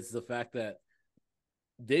 It's the fact that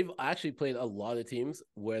they've actually played a lot of teams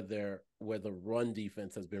where the run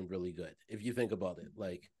defense has been really good. If you think about it,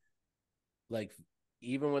 like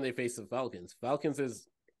even when they face the Falcons is,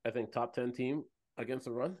 I think, top 10 team against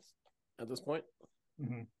the run at this point.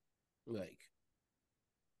 Mm-hmm. Like,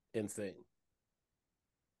 insane.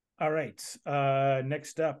 All right.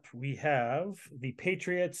 Next up, we have the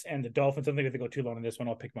Patriots and the Dolphins. I don't think if they go too long on this one,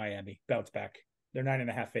 I'll pick Miami. Bounce back. They're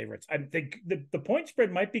 9.5 favorites. I think the point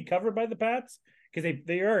spread might be covered by the Pats because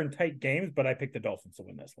they are in tight games, but I picked the Dolphins to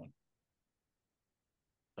win this one.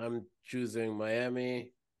 I'm choosing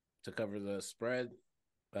Miami to cover the spread.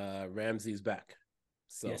 Ramsey's back.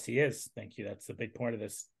 So yes, he is. Thank you. That's the big point of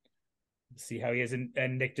this. See how he is,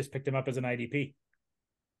 and Nick just picked him up as an IDP.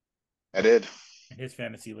 I did. In his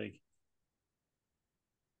fantasy league.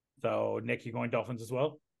 So, Nick, you going Dolphins as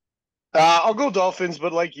well? I'll go Dolphins,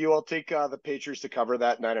 but like you, I'll take the Patriots to cover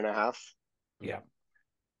that 9.5.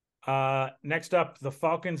 Yeah. Next up, the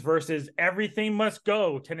Falcons versus everything must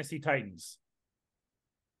go Tennessee Titans.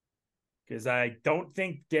 Because I don't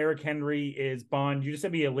think Derrick Henry is Bond. You just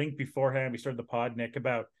sent me a link beforehand. We started the pod, Nick,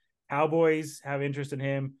 about Cowboys have interest in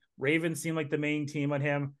him. Ravens seem like the main team on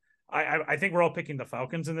him. I think we're all picking the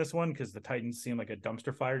Falcons in this one because the Titans seem like a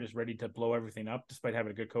dumpster fire, just ready to blow everything up, despite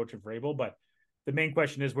having a good coach of Vrabel. But the main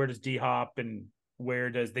question is, where does D-Hop and where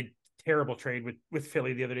does the terrible trade with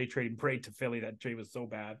Philly the other day, trading Braid to Philly? That trade was so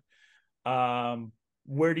bad.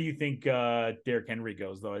 Where do you think Derrick Henry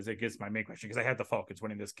goes, though? As I guess my main question, because I had the Falcons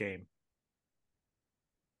winning this game.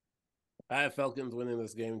 I have Falcons winning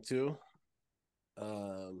this game too.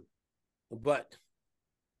 But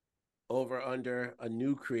over under a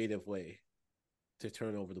new creative way to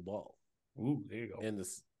turn over the ball. Ooh, there you go. In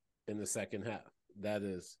the second half. That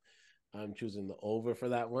is, I'm choosing the over for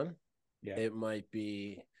that one. Yeah. It might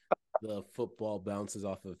be the football bounces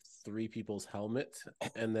off of three people's helmet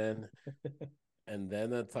and then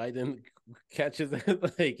a tight end catches it.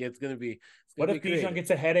 Like it's gonna be what if Bijan gets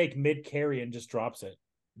a headache mid carry and just drops it?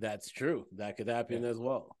 That's true. That could happen as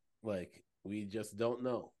well. Like we just don't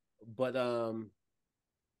know. But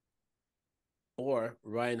or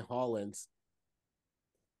Mac Hollins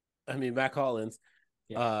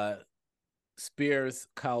spears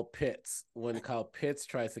Kyle Pitts when Kyle Pitts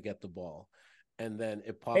tries to get the ball, and then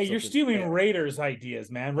it pops. Hey, you're stealing Raiders ideas,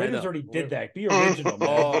 man. Raiders already did that. Be original,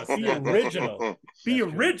 man. Be original. Be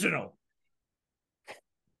original.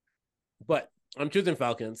 But I'm choosing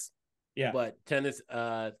Falcons. Yeah. But tennis,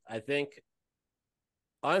 I think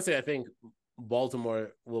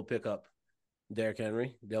Baltimore will pick up Derrick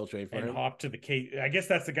Henry. They'll trade for him. And hop to the K. I guess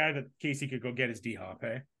that's the guy that Casey could go get his D-Hop,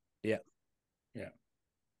 eh? Yeah. Yeah.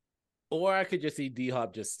 Or I could just see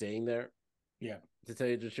D-Hop just staying there. Yeah. To tell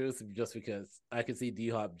you the truth, just because I could see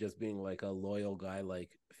D-Hop just being like a loyal guy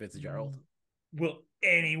like Fitzgerald. Will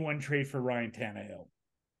anyone trade for Ryan Tannehill?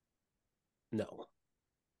 No.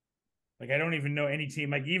 Like, I don't even know any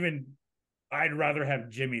team. Like, even I'd rather have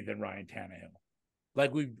Jimmy than Ryan Tannehill.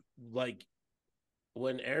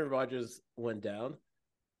 when Aaron Rodgers went down,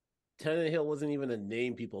 Tannehill wasn't even a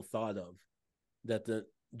name people thought of that the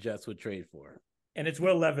Jets would trade for. And it's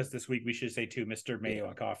Will Levis this week, we should say, too, Mr. Mayo Yeah.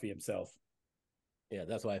 on coffee himself. Yeah,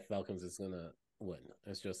 that's why Falcons is going to win.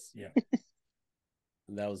 It's just, Yeah.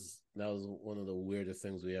 that was one of the weirdest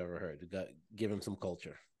things we ever heard. Give him some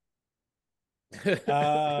culture. This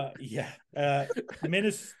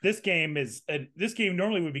game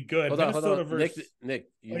normally would be good. Hold Minnesota on. versus Nick,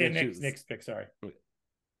 Nick's pick. Sorry.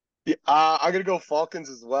 Yeah, I'm gonna go Falcons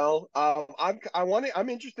as well. I'm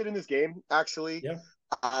interested in this game actually. Yeah.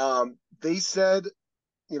 They said,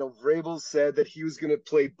 Vrabel said that he was gonna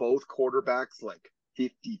play both quarterbacks like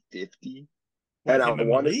 50-50, and I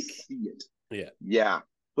want to see it. Yeah.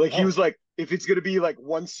 Like he was like, if it's gonna be like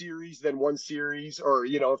one series, then one series, or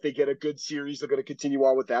if they get a good series, they're gonna continue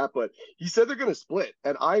on with that. But he said they're gonna split,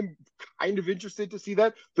 and I'm kind of interested to see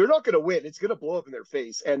that. They're not gonna win; it's gonna blow up in their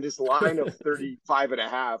face. And this line of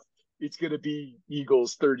 35.5, it's gonna be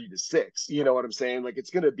Eagles 30-6. You know what I'm saying? Like it's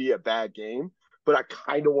gonna be a bad game, but I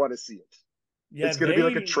kind of want to see it. Yeah, it's gonna be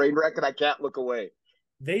like a train wreck, and I can't look away.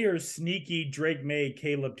 They are sneaky Drake May,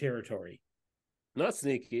 Caleb territory. Not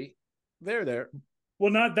sneaky. They're there.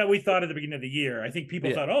 Well, not that we thought at the beginning of the year. I think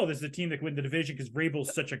people thought, this is a team that can win the division because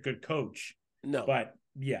Vrabel's such a good coach. No. But,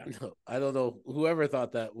 yeah. No, I don't know. Whoever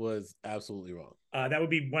thought that was absolutely wrong. That would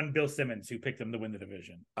be one Bill Simmons who picked them to win the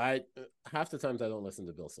division. Half the times I don't listen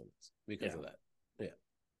to Bill Simmons because of that.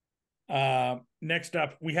 Yeah. Next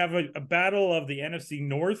up, we have a battle of the NFC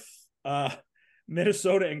North.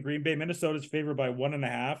 Minnesota and Green Bay. Minnesota's favored by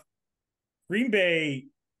 1.5. Green Bay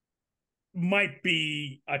might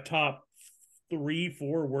be a top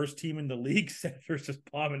 3-4 worst team in the league. Sanders just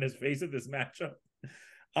bombing his face at this matchup.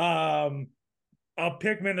 I'll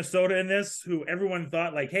pick Minnesota in this, who everyone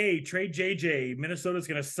thought like, hey, trade JJ. Minnesota's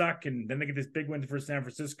going to suck. And then they get this big win for San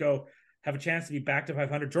Francisco, have a chance to be back to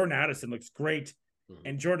 500. Jordan Addison looks great. Mm-hmm.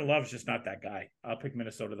 And Jordan Love's just not that guy. I'll pick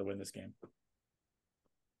Minnesota to win this game.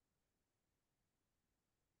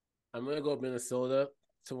 I'm going to go Minnesota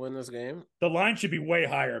to win this game. The line should be way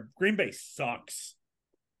higher. Green Bay sucks.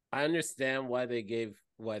 I understand why they gave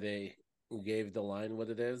the line what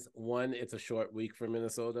it is. One, it's a short week for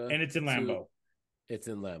Minnesota. And it's in Lambeau. Two, it's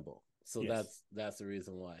in Lambeau. So that's the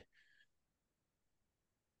reason why.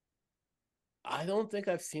 I don't think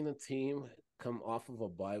I've seen a team come off of a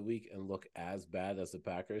bye week and look as bad as the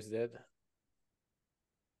Packers did.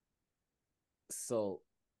 So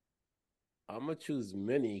I'm going to choose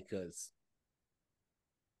Mini because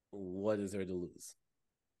what is there to lose?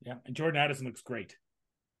 Yeah, and Jordan Addison looks great.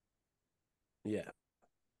 Yeah.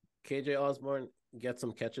 KJ Osborne, get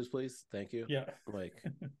some catches, please. Thank you. Yeah. Like,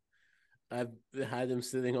 I've had him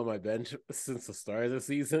sitting on my bench since the start of the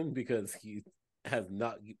season because he has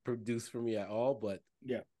not produced for me at all. But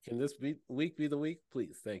yeah, can this week be the week?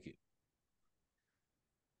 Please. Thank you.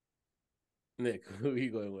 Nick, who are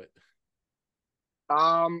you going with?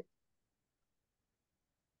 I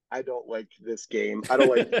don't like this game. I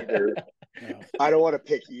don't like either. No. I don't want to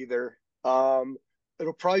pick either.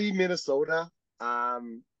 It'll probably be Minnesota.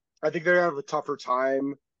 I think they're gonna have a tougher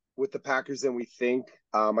time with the Packers than we think.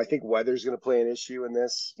 I think weather's gonna play an issue in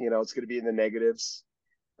this. It's gonna be in the negatives.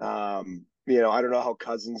 I don't know how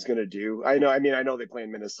Cousins gonna do. I know they play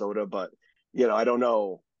in Minnesota, but I don't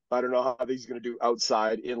know how he's gonna do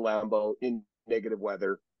outside in Lambeau in negative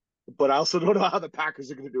weather. But I also don't know how the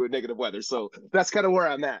Packers are going to do in negative weather. So that's kind of where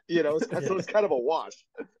I'm at. So it's kind of a wash.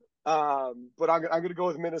 But I'm going to go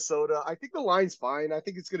with Minnesota. I think the line's fine. I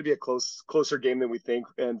think it's going to be a closer game than we think.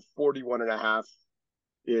 And 41.5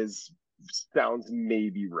 sounds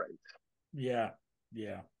maybe right. Yeah.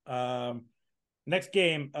 Next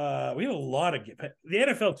game, we have a lot of the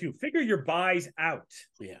NFL too. Figure your buys out.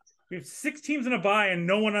 Yeah. We have 6 teams in a buy and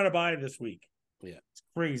no one on a buy this week. Yeah. It's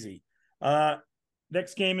crazy.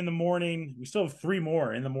 Next game in the morning, we still have 3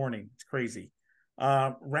 more in the morning. It's crazy.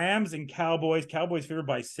 Rams and Cowboys. Cowboys favored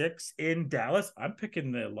by 6 in Dallas. I'm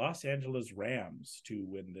picking the Los Angeles Rams to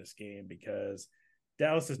win this game because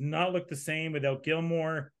Dallas does not look the same without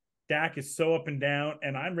Gilmore. Dak is so up and down,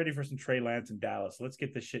 and I'm ready for some Trey Lance in Dallas. Let's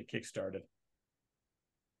get this shit kickstarted.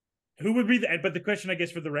 Who would be but the question, I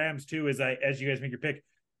guess, for the Rams too is, as you guys make your pick,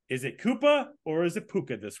 is it Koopa or is it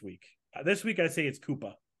Puka this week? This week I say it's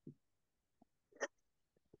Koopa.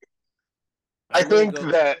 I think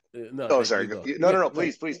that. No. Sorry. No.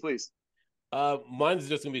 Please. Mine's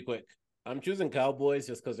just gonna be quick. I'm choosing Cowboys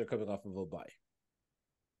just because they're coming off of a bye.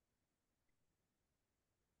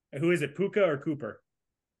 Who is it, Puka or Cooper?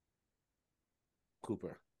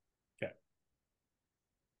 Cooper. Okay.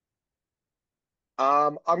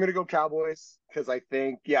 I'm gonna go Cowboys because I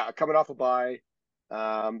think, coming off a bye,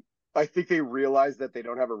 I think they realize that they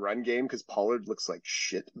don't have a run game because Pollard looks like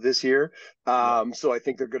shit this year. Yeah. So I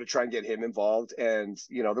think they're going to try and get him involved. And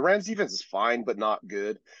the Rams defense is fine, but not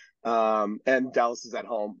good. And Dallas is at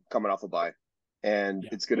home coming off a bye, and Yeah.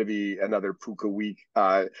 it's going to be another Puka week.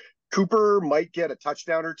 Cooper might get a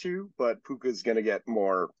touchdown or two, but Puka's going to get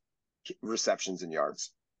more receptions and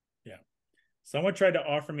yards. Yeah. Someone tried to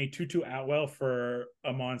offer me Tutu Atwell for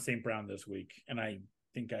Amon St. Brown this week, and I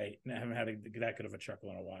think I haven't had that good of a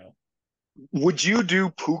chuckle in a while. Would you do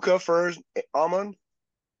Puka for Amon?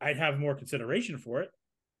 I'd have more consideration for it.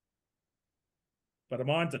 But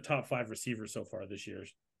Amon's a top 5 receiver so far this year,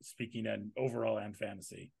 speaking in overall and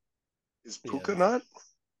fantasy. Is Puka not?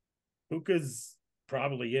 Puka's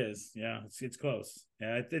probably is. Yeah, it's close.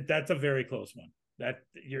 Yeah, that's a very close one. That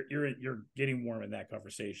you're getting warm in that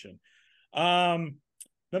conversation.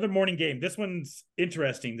 Another morning game. This one's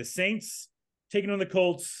interesting. The Saints taking on the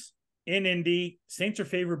Colts in Indy. Saints are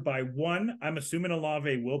favored by 1. I'm assuming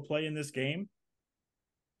Olave will play in this game.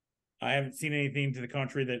 I haven't seen anything to the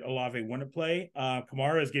contrary that Olave wouldn't play.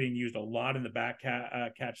 Kamara is getting used a lot in the back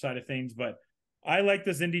catch side of things, but I like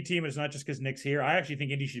this Indy team. It's not just because Nick's here. I actually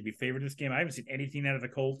think Indy should be favored in this game. I haven't seen anything out of the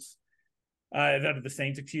Colts, out of the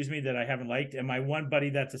Saints, that I haven't liked. And my one buddy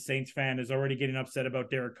that's a Saints fan is already getting upset about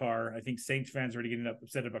Derek Carr. I think Saints fans are already getting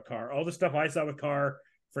upset about Carr. All the stuff I saw with Carr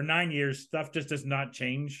for 9 years, stuff just does not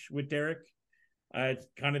change with Derek. It's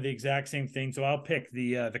kind of the exact same thing. So I'll pick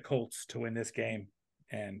the Colts to win this game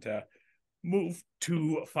and move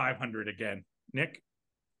to 500 again. Nick?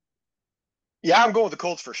 Yeah, I'm going with the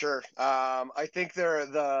Colts for sure. I think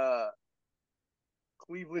the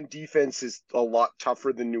Cleveland defense is a lot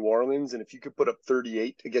tougher than New Orleans, and if you could put up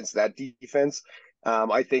 38 against that defense,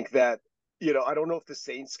 I think that I don't know if the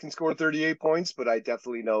Saints can score 38 points, but I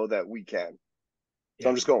definitely know that we can. So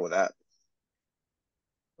I'm just going with that.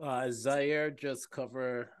 Zaire, just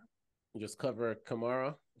cover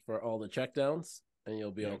Kamara for all the checkdowns, and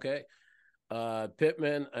you'll be okay.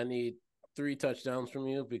 Pittman, I need 3 touchdowns from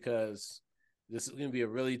you because this is going to be a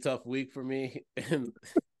really tough week for me. And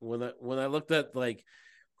when I looked at like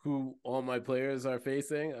who all my players are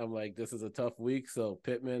facing, I'm like, this is a tough week. So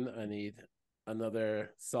Pittman, I need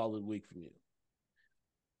another solid week from you.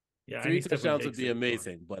 Yeah, 3 touchdowns would be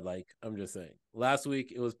amazing, but like I'm just saying, last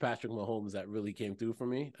week it was Patrick Mahomes that really came through for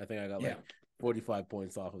me. I think I got like 45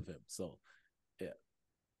 points off of him. So yeah.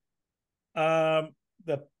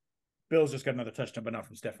 The Bills just got another touchdown, but not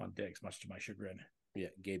from Stephon Diggs, much to my chagrin. Yeah,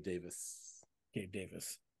 Gabe Davis.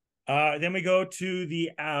 Then we go to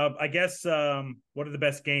the I guess what are the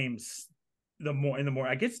best games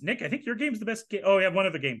I guess Nick, I think your game's the best game. Oh, yeah, one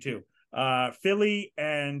other game too. Philly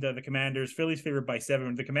and the Commanders. Philly's favored by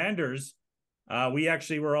 7. The Commanders, we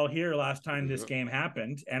actually were all here last time this game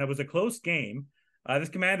happened, and it was a close game. This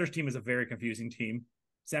Commanders team is a very confusing team.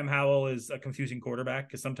 Sam Howell is a confusing quarterback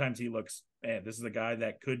because sometimes he looks, this is a guy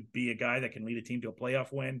that could be a guy that can lead a team to a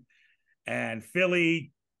playoff win. And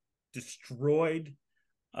Philly destroyed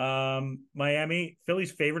Miami.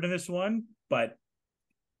 Philly's favored in this one, but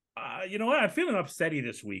you know what? I'm feeling upsetty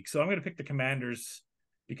this week, so I'm going to pick the Commanders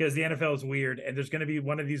because the NFL is weird, and there's going to be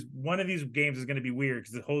one of these games is going to be weird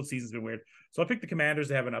because the whole season's been weird. So I'll pick the Commanders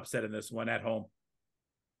to have an upset in this one at home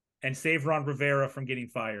and save Ron Rivera from getting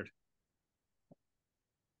fired.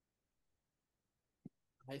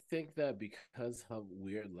 I think that because how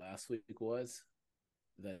weird last week was,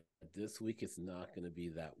 that this week it's not going to be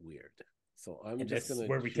that weird. So I'm just going to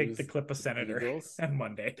where we take the clip of Senator Eagles on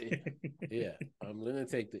Monday. Yeah, I'm going to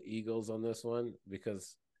take the Eagles on this one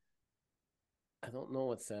because I don't know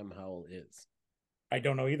what Sam Howell is. I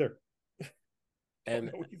don't know either.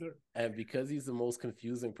 And because he's the most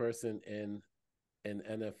confusing person in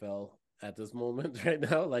NFL at this moment right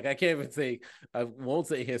now, like I can't even say, I won't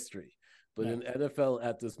say history, but in NFL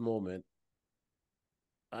at this moment,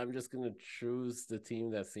 I'm just going to choose the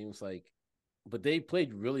team that seems like, but they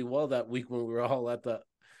played really well that week when we were all at the,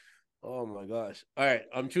 oh my gosh. All right,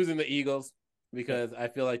 I'm choosing the Eagles because I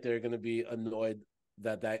feel like they're going to be annoyed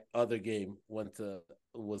that other game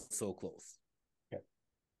was so close. Okay.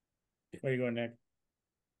 Where are you going, Nick?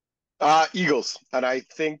 Eagles, and I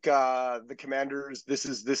think the Commanders.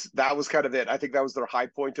 That was kind of it. I think that was their high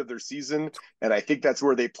point of their season, and I think that's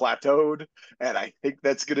where they plateaued. And I think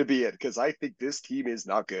that's going to be it because I think this team is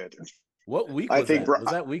not good. What week was that? Was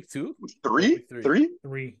that week 2? Three?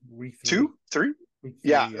 Week 3. 2? 3?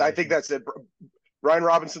 Yeah, I think that's it. Ryan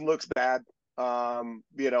Robinson looks bad.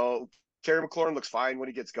 Terry McLaurin looks fine when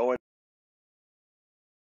he gets going.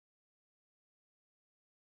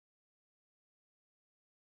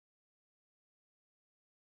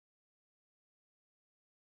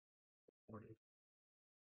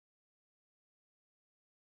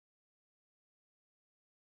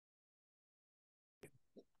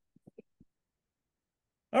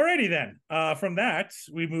 Alrighty then. From that,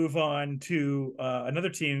 we move on to another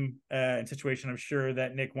team and situation I'm sure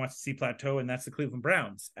that Nick wants to see plateau, and that's the Cleveland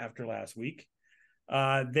Browns after last week.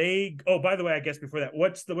 By the way, I guess before that,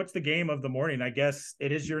 what's the game of the morning? I guess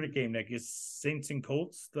it is your game, Nick. Is Saints and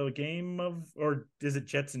Colts the game of, or is it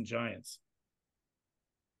Jets and Giants?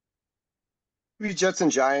 Maybe Jets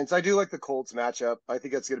and Giants. I do like the Colts matchup. I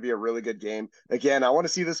think that's going to be a really good game. Again, I want to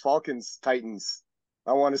see this Falcons Titans.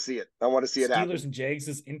 I want to see it. I want to see it happen. Steelers and Jags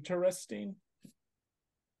is interesting.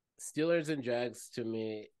 Steelers and Jags to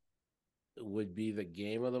me would be the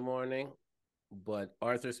game of the morning, but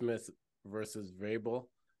Arthur Smith versus Vrabel,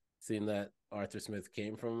 seeing that Arthur Smith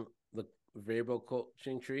came from the Vrabel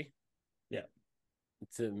coaching tree,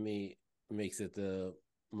 to me makes it the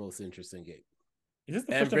most interesting game. Is this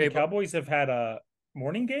the first time the Cowboys have had a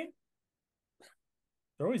morning game?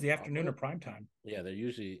 They're always the afternoon or prime time. Yeah, they're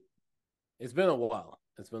usually. It's been a while.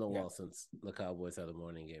 It's been a while since the Cowboys had a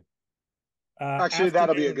morning game. Actually,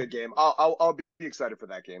 that'll be a good game. I'll be excited for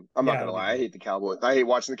that game. I'm not gonna lie. I hate the Cowboys. I hate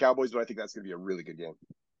watching the Cowboys, but I think that's gonna be a really good game.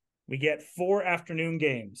 We get 4 afternoon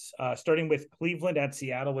games, starting with Cleveland at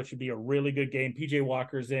Seattle, which would be a really good game. PJ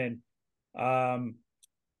Walker's in.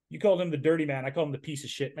 You called him the dirty man. I call him the piece of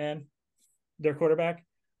shit man. Their quarterback.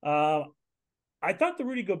 I thought the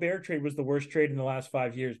Rudy Gobert trade was the worst trade in the last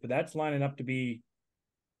 5 years, but that's lining up to be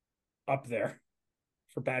up there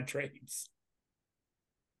for bad trades.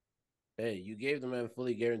 Hey, you gave the man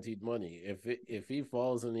fully guaranteed money. If he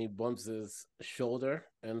falls and he bumps his shoulder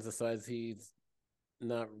and decides he's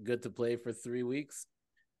not good to play for 3 weeks,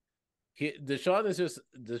 Deshaun is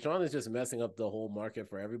just messing up the whole market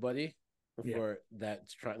for everybody for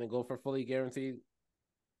that's trying to go for fully guaranteed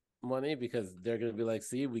money, because they're going to be like,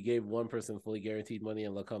 see, we gave one person fully guaranteed money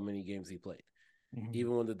and look how many games he played,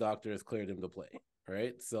 even when the doctor has cleared him to play.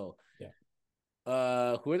 Right. So, who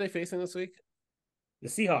are they facing this week? The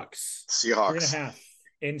Seahawks. 3.5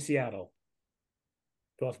 in Seattle.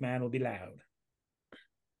 12th man will be loud.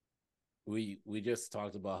 We just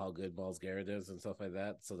talked about how good Myles Garrett is and stuff like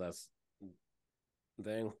that. So that's the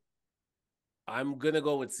thing. I'm going to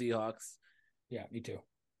go with Seahawks. Yeah, me too.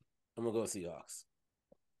 I'm going to go with Seahawks.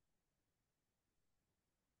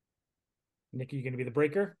 Nick, are you going to be the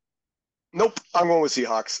breaker? Nope, I'm going with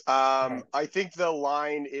Seahawks. Right. I think the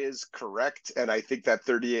line is correct, and I think that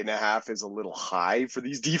 38.5 is a little high for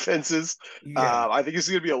these defenses. Yeah. I think it's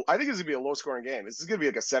going to be a low scoring game. This is going to be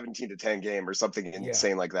like a 17-10 game or something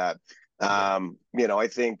insane like that. I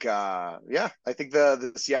think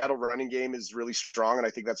the Seattle running game is really strong, and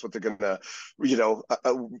I think that's what they're going to,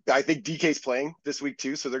 I think DK's playing this week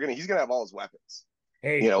too, so he's going to have all his weapons.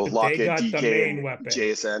 Hey, Lockett, DK, the main and weapon.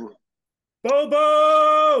 JSN.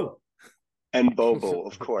 Bobo! And Bobo,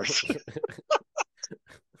 of course.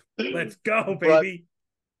 Let's go, baby.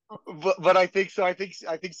 But I think so. I think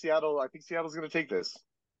Seattle's going to take this.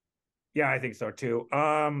 Yeah, I think so too.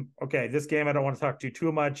 Okay, this game I don't want to talk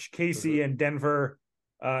too much. KC and Denver.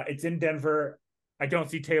 It's in Denver. I don't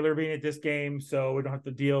see Taylor being at this game, so we don't have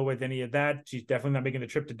to deal with any of that. She's definitely not making the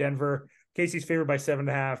trip to Denver. KC's favored by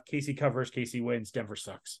 7.5. KC covers. KC wins. Denver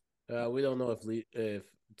sucks. We don't know if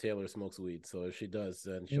Taylor smokes weed, so if she does,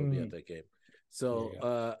 then she'll be at that game.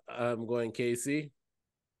 So I'm going KC.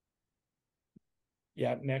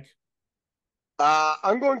 Yeah, Nick.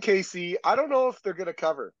 I'm going KC. I don't know if they're going to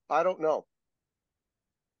cover. I don't know.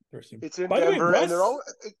 It's in Denver, and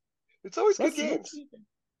it's always good games.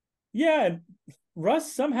 Yeah, and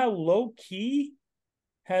Russ somehow low key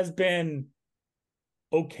has been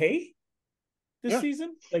okay this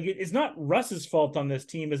season. Like it's not Russ's fault on this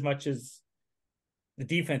team as much as the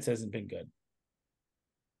defense hasn't been good.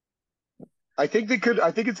 I think it's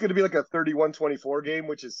going to be like a 31-24 game,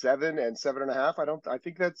 which is 7 and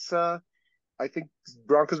 7.5. I think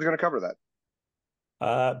Broncos are going to cover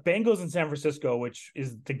that. Bengals in San Francisco, which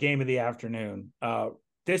is the game of the afternoon.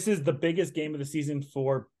 This is the biggest game of the season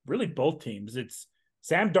for really both teams. It's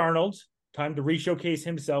Sam Darnold, time to re-showcase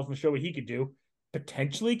himself and show what he could do.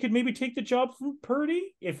 Potentially could maybe take the job from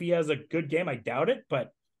Purdy if he has a good game. I doubt it,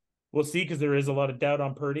 but we'll see, because there is a lot of doubt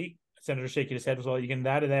on Purdy. Senator shaking his head was all you get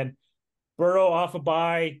that. And then Burrow off a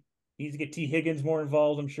bye, needs to get T. Higgins more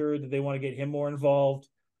involved. I'm sure that they want to get him more involved.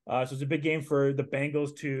 So it's a big game for the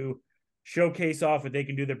Bengals to showcase off what they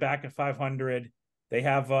can do. They're back at 500. They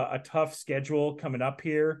have a tough schedule coming up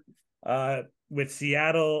here with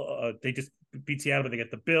Seattle. They just beat Seattle, but they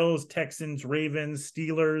get the Bills, Texans, Ravens,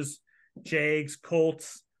 Steelers, Jags,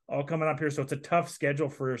 Colts, all coming up here. So it's a tough schedule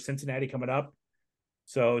for Cincinnati coming up.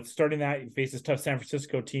 So it's starting that. You face this tough San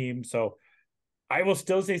Francisco team. So I will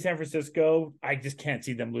still say San Francisco. I just can't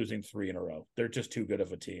see them losing 3 in a row. They're just too good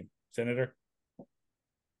of a team. Senator?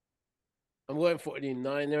 I'm going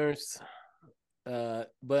 49ers. But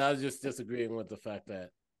I was just disagreeing with the fact that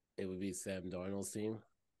it would be Sam Darnold's team.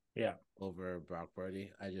 Yeah. Over Brock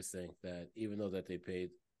Purdy. I just think that even though that they paid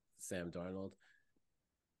Sam Darnold,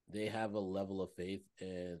 they have a level of faith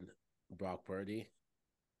in Brock Purdy.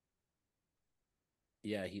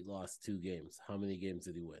 Yeah, he lost 2 games. How many games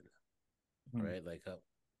did he win? Right? Like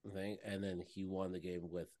thing. And then he won the game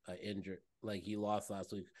with an injured, like he lost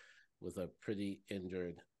last week with a pretty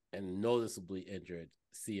injured and noticeably injured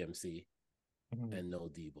CMC and no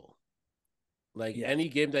Debo. Like any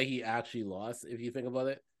game that he actually lost, if you think about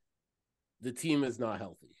it, the team is not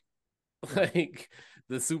healthy. Like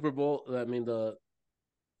the Super Bowl, I mean the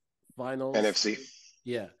finals, NFC.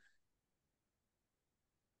 Yeah.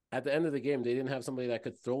 At the end of the game, they didn't have somebody that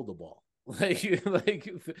could throw the ball. Like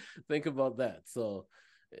think about that. So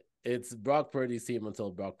it's Brock Purdy's team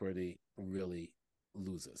until Brock Purdy really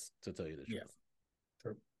loses, to tell you the truth. Yeah.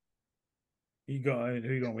 True. Who you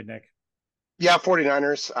going with, Nick? Yeah,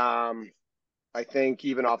 49ers. I think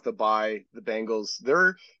even off the bye, the Bengals,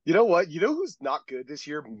 you know what? You know who's not good this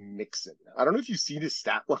year? Mixon. I don't know if you've seen his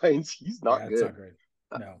stat lines. He's not good. It's not great.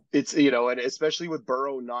 No. It's, and especially with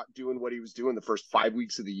Burrow not doing what he was doing the first 5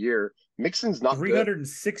 weeks of the year, Mixon's not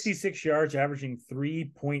 366 yards, averaging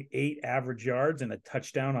 3.8 average yards and a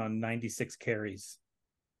touchdown on 96 carries.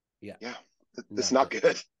 Yeah. It's not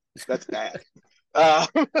good. That's bad.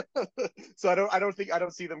 So I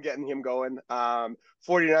don't see them getting him going.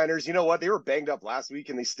 49ers, you know what? They were banged up last week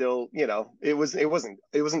and they still, it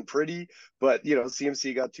wasn't pretty, but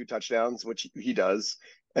CMC got 2 touchdowns, which he does.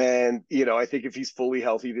 And, I think if he's fully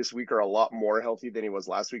healthy this week or a lot more healthy than he was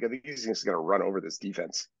last week, I think he's just going to run over this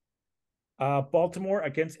defense. Baltimore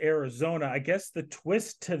against Arizona. I guess the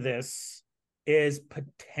twist to this is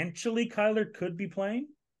potentially Kyler could be playing.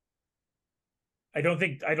 I don't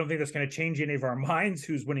think that's going to change any of our minds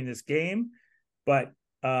who's winning this game, but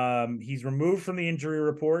he's removed from the injury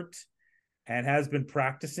report and has been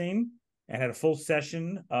practicing and had a full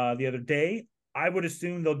session the other day. I would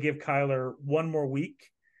assume they'll give Kyler one more week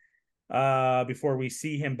before we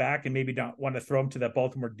see him back, and maybe not want to throw him to that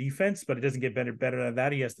Baltimore defense, but it doesn't get better than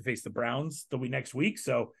that. He has to face the Browns the week next week.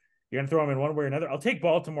 So you're going to throw him in one way or another. I'll take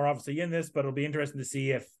Baltimore obviously in this, but it'll be interesting to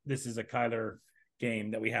see if this is a Kyler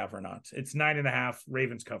game that we have or not. It's 9.5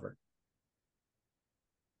 Ravens cover.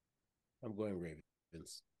 I'm going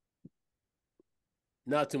Ravens.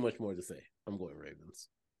 Not too much more to say. I'm going Ravens.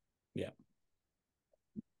 Yeah.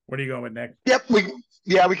 What are you going with, Nick? Yep. We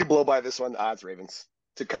can blow by this one. It's Ravens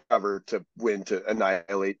to cover, to win, to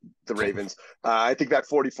annihilate the Ravens. I think that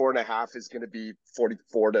 44.5 is going to be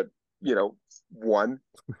 44 to 1.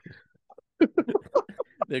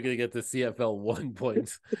 They're going to get the CFL 1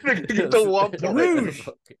 points. Get the 1 point. Rouge.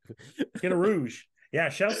 Get a rouge. Yeah,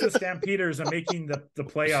 shouts to the Stampeders on making the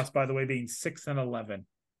playoffs, by the way, being 6-11.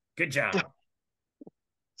 Good job.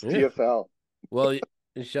 CFL. Well,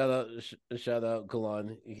 shout out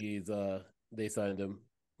Kalan. He's they signed him,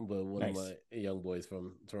 but one of my young boys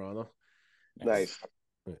from Toronto. Nice.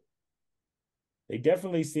 They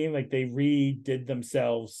definitely seem like they redid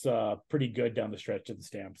themselves pretty good down the stretch of the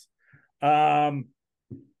Stamps.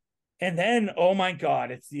 And then, oh my God,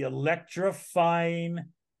 it's the electrifying,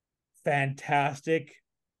 fantastic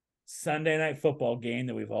Sunday night football game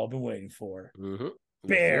that we've all been waiting for. Mm-hmm.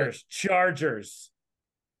 Bears, Chargers.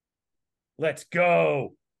 Let's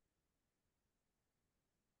go.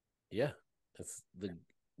 Yeah, it's the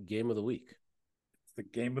game of the week. It's the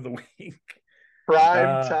game of the week.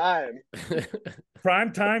 Prime time.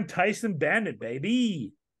 Prime time Tyson Bandit,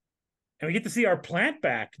 baby. And we get to see our plant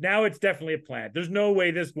back. Now it's definitely a plant. There's no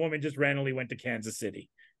way this woman just randomly went to Kansas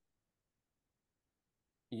City.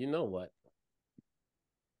 You know what?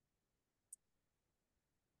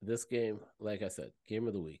 This game, like I said, game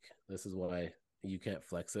of the week. This is why you can't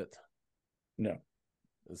flex it. No.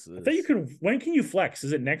 I thought you could. When can you flex?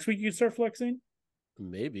 Is it next week you start flexing?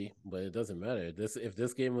 Maybe, but it doesn't matter. If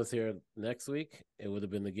this game was here next week, it would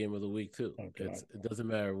have been the game of the week too. Okay. It doesn't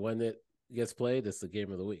matter when it gets played. It's the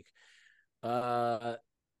game of the week.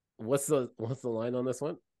 What's the line on this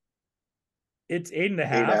one? It's 8.5.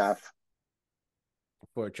 8.5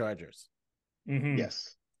 for Chargers. Mm-hmm.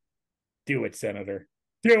 Yes. Do it, Senator.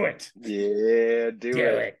 Do it. Yeah, do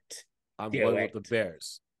it. I'm going with the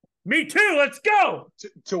Bears. Me too. Let's go.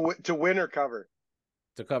 To win or cover?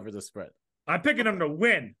 To cover the spread. I'm picking them to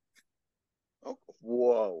win. Oh,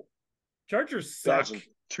 whoa. Chargers suck.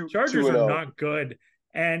 Chargers are not good.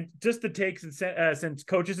 And just the takes, since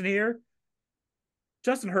Coach isn't here,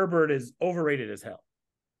 Justin Herbert is overrated as hell.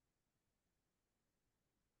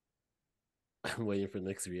 I'm waiting for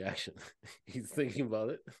Nick's reaction. He's thinking about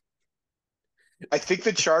it. I think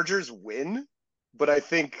the Chargers win, but I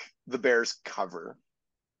think the Bears cover.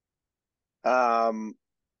 I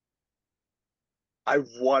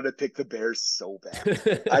want to pick the Bears so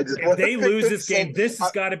bad. I just If want to they pick lose them this so. game, this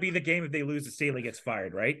has got to be the game. If they lose, the Staley gets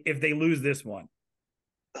fired, right? If they lose this one.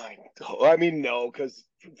 I mean, no, because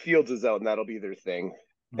Fields is out, and that'll be their thing,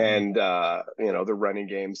 and the running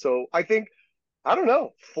game. So I think I don't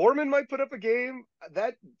know. Foreman might put up a game.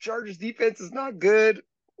 That Chargers defense is not good.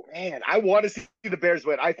 Man, I want to see the Bears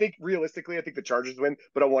win. I think realistically, I think the Chargers win,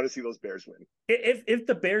 but I want to see those Bears win. If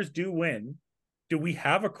the Bears do win, do we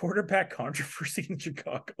have a quarterback controversy in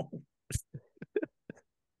Chicago?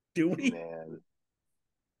 Do we? Man,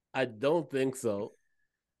 I don't think so,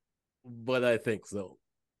 but I think so.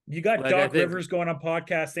 You got Like, Doc Rivers going on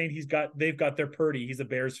podcast saying they've got their Purdy. He's a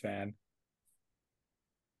Bears fan.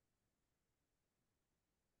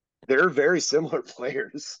 they're very similar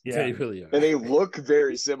players. Yeah, They really are. And they look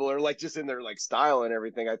very similar, like just in their like style and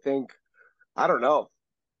everything. I think, I don't know.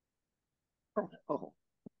 Oh,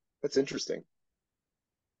 that's interesting.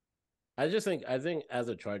 I think as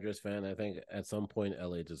a Chargers fan, I think at some point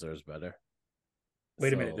LA deserves better.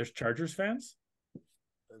 Wait a minute. There's Chargers fans?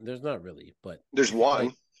 There's not really, but There's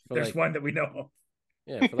one. There's one that we know of.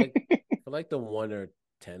 Yeah, for like the 1 or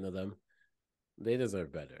 10 of them, they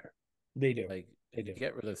deserve better. They do. Like, they do.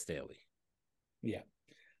 Get rid of Staley. Yeah.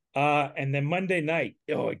 And then Monday night,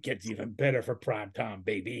 it gets even better for primetime,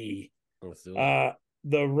 baby. Let's do it.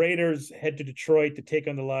 The Raiders head to Detroit to take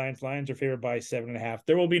on the Lions. Lions are favored by 7.5.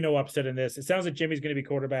 There will be no upset in this. It sounds like Jimmy's going to be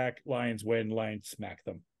quarterback. Lions win. Lions smack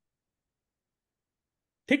them.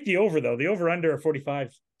 Pick the over, though. The over-under of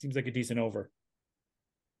 45 seems like a decent over.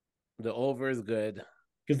 The over is good.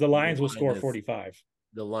 Because the Lions will score 45.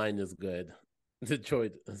 The line is good.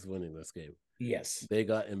 Detroit is winning this game. Yes. They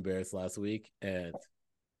got embarrassed last week, and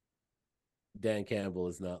Dan Campbell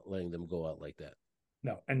is not letting them go out like that.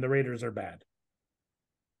 No, and the Raiders are bad.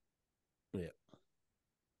 Yeah.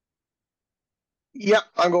 Yeah,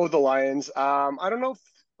 I'm going with the Lions. I don't know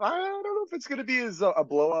if it's going to be a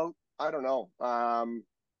blowout. I don't know.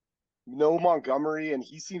 No Montgomery, and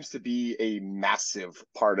he seems to be a massive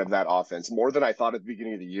part of that offense, more than I thought at the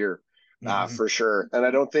beginning of the year, for sure. And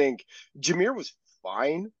I don't think Jameer was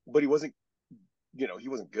fine, but he wasn't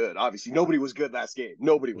good. Obviously, nobody was good last game.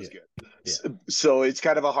 Nobody was good. Yeah. So it's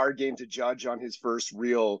kind of a hard game to judge on his first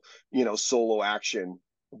real, solo action.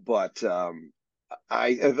 But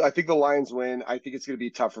I think the Lions win. I think it's going to be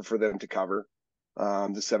tougher for them to cover the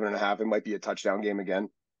 7.5. It might be a touchdown game again,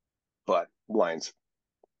 but Lions.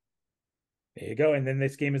 There you go. And then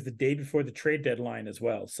this game is the day before the trade deadline as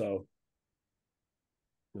well. So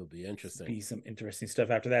it'll be interesting. Be some interesting stuff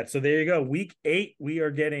after that. So there you go. Week 8, we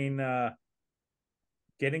are getting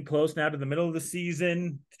close now to the middle of the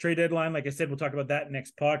season. The trade deadline, like I said, we'll talk about that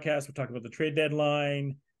next podcast. We'll talk about the trade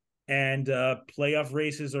deadline, and playoff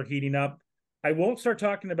races are heating up. I won't start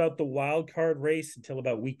talking about the wild card race until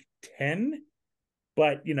about week 10.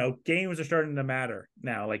 But, games are starting to matter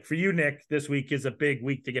now. Like for you, Nick, this week is a big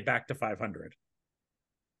week to get back to 500.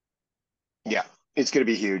 Yeah, it's going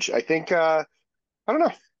to be huge. I think, I don't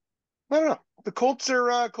know. The Colts are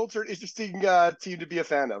an interesting team to be a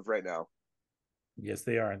fan of right now. Yes,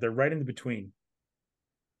 they are. They're right in the between.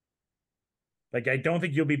 Like, I don't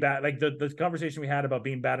think you'll be bad. Like the conversation we had about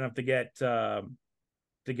being bad enough to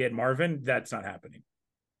get Marvin, that's not happening.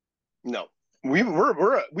 No. We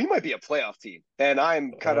might be a playoff team, and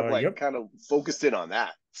I'm kind of focused in on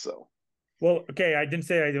that. So, well, okay, I didn't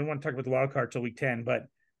say I didn't want to talk about the wild card till week 10, but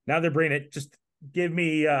now they're bringing it. Just give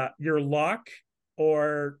me your lock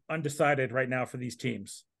or undecided right now for these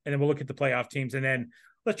teams, and then we'll look at the playoff teams, and then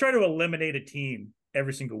let's try to eliminate a team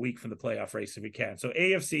every single week from the playoff race if we can. So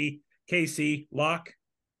AFC, KC, lock,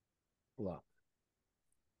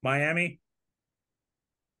 Miami,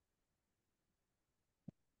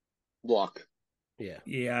 lock.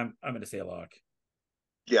 Yeah, I'm going to say a lock.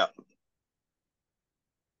 Yeah.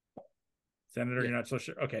 Senator, you're not so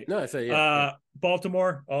sure? Okay. No, I say yeah.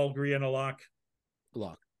 Baltimore, all agree on a lock.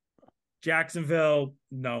 Lock. Jacksonville,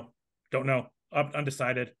 no. Don't know.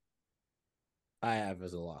 Undecided. I have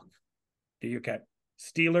as a lock. Do you? Okay.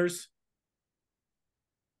 Steelers?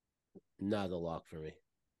 Not a lock for me.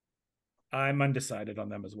 I'm undecided on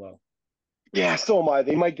them as well. Yeah, so am I.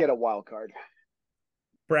 They might get a wild card.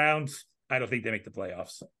 Browns, I don't think they make the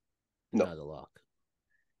playoffs. No. Not a lock.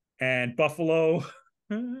 And Buffalo,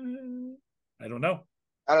 I don't know.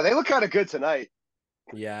 They look kind of good tonight.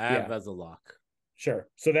 Yeah, I have as a lock. Sure.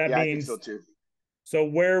 So that means I think so too. So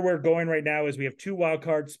where we're going right now is we have 2 wild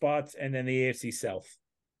card spots and then the AFC South.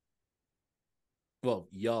 Well,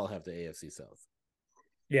 y'all have the AFC South.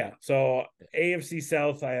 Yeah. So AFC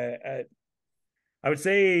South, I I would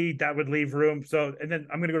say that would leave room. So, and then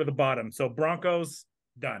I'm going to go to the bottom. So Broncos,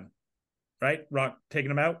 done. Right? Rock taking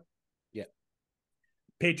them out. Yeah.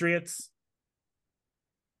 Patriots,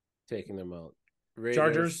 taking them out. Raiders,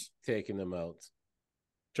 Chargers, taking them out.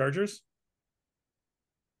 Chargers.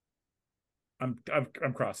 I'm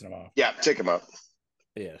crossing them off. Yeah, take them out.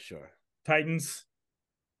 Yeah, sure. Titans,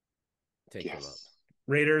 Take them out.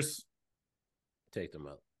 Raiders. Take them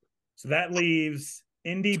out. So that leaves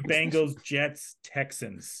Indy, Bengals, Jets,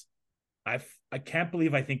 Texans. I can't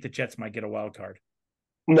believe I think the Jets might get a wild card.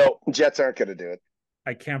 No, Jets aren't going to do it.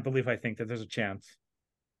 I can't believe I think that there's a chance.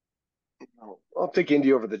 I'll take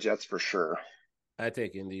Indy over the Jets for sure. I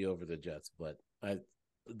take Indy over the Jets, but I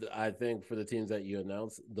think for the teams that you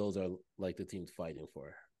announced, those are like the teams fighting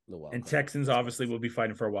for the wild And card. Texans obviously will be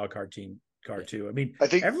fighting for a wild card too. I mean, I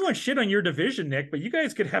think everyone shit on your division, Nick, but you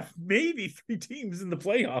guys could have maybe 3 teams in the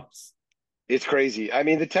playoffs. it's crazy. I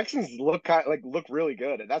mean, the Texans look really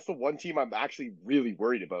good, and that's the one team I'm actually really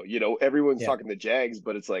worried about. You know, everyone's talking the Jags,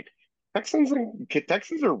 but it's like Texans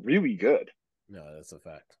are really good. No, that's a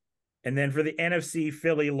fact. And then for the NFC,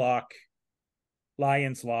 Philly lock,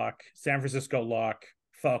 Lions lock, San Francisco lock,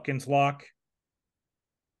 Falcons lock.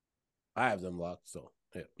 I have them locked, so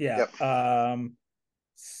yeah. Yep.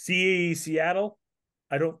 Seattle.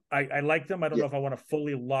 I like them. I don't know if I want to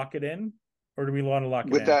fully lock it in, or do we want to lock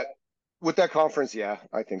it in? With that conference? Yeah,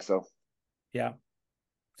 I think so. Yeah.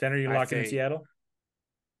 Senator, you locking in Seattle?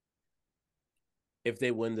 If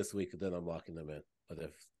they win this week, then I'm locking them in. But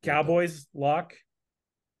if Cowboys lock?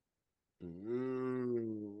 I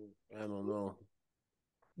don't know.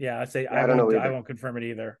 Yeah, I'd say I won't confirm it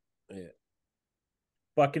either. Yeah.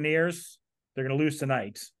 Buccaneers, they're going to lose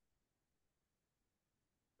tonight.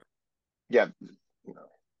 Yeah.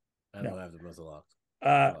 I don't have them as a lock.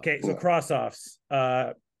 Okay, so cross-offs.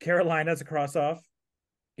 Carolina's a cross-off.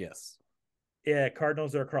 Yes. Yeah,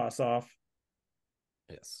 Cardinals are a cross-off.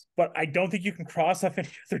 Yes. But I don't think you can cross off any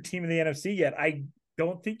other team in the NFC yet. I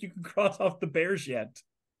don't think you can cross off the Bears yet.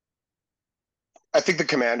 I think the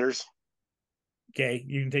Commanders. Okay,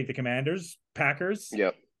 you can take the Commanders. Packers.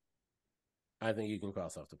 Yep. I think you can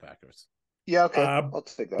cross off the Packers. Yeah, okay. I'll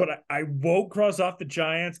take that. But I won't cross off the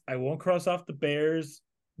Giants. I won't cross off the Bears,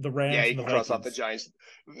 the Rams, yeah, you and the can cross Vikings. off the Giants.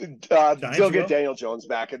 Giants They'll get Daniel Jones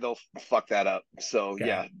back, and they'll fuck that up. So,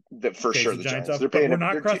 yeah, for sure the Giants. They're paying, we're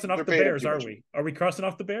not crossing off the Bears, are we? Are we crossing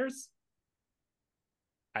off the Bears?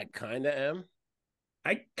 I kind of am.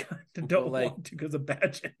 I kind of don't want to because of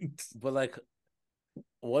Badgett. But,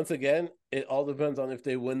 once again, it all depends on if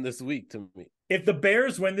they win this week to me. If the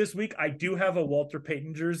Bears win this week, I do have a Walter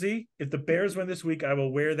Payton jersey. If the Bears win this week, I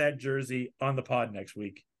will wear that jersey on the pod next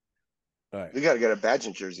week. All right. You got to get a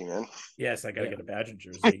Badgett jersey, man. Yes, I got to get a Badgett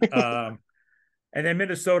jersey. And then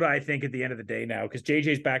Minnesota, I think, at the end of the day now, because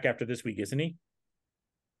JJ's back after this week, isn't he?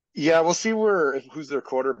 Yeah, we'll see who's their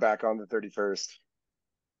quarterback on the 31st.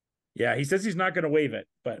 Yeah, he says he's not going to waive it,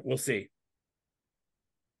 but we'll see.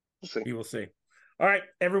 We will see. All right,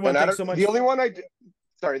 everyone, thanks so much. The only one I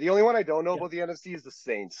don't know about the NFC is the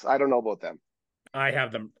Saints. I don't know about them. I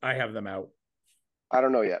have them out. I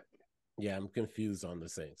don't know yet. Yeah, I'm confused on the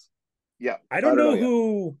Saints. Yeah. I don't know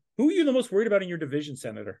who are you the most worried about in your division,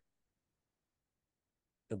 Senator?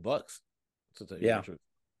 The Bucks. Yeah.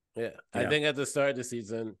 I think at the start of the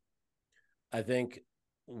season, I think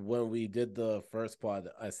when we did the first pod,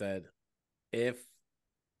 I said if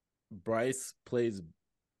Bryce plays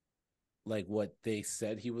like what they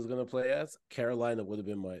said he was going to play as, Carolina would have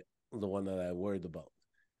been the one that I worried about,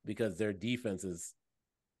 because their defense is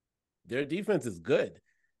good.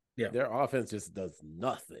 Yeah. Their offense just does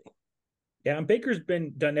nothing. Yeah, and Baker's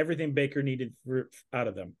done everything Baker needed out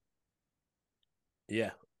of them.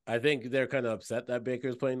 Yeah. I think they're kind of upset that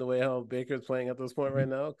Baker's playing the way how Baker's playing at this point right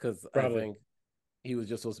now, because I think he was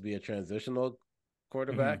just supposed to be a transitional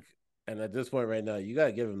quarterback. Mm-hmm. And at this point right now, you got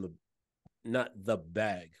to give him not the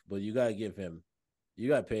bag, but you got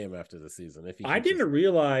to pay him after the season. I didn't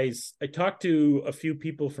realize, I talked to a few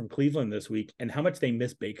people from Cleveland this week and how much they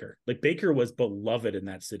miss Baker. Like, Baker was beloved in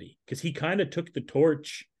that city because he kind of took the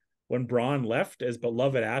torch when Braun left as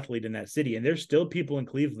beloved athlete in that city. And there's still people in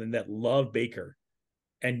Cleveland that love Baker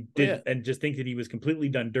and and just think that he was completely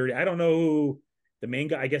done dirty. I don't know who the main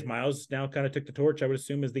guy, I guess Miles now kind of took the torch, I would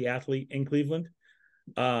assume, as the athlete in Cleveland.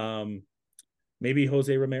 Maybe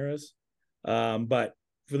Jose Ramirez. But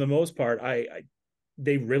for the most part,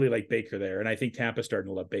 they really like Baker there. And I think Tampa's starting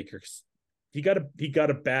to love Baker. He got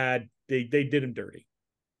a bad, they did him dirty.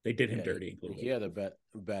 They did him dirty. He had a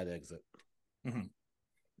bad exit. Mm-hmm.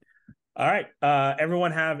 All right.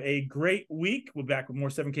 Everyone have a great week. We'll be back with more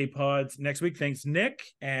 7K pods next week. Thanks, Nick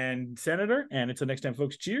and Senator. And until next time,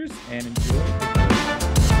 folks, cheers and enjoy.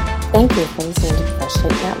 Thank you for listening to the Fresh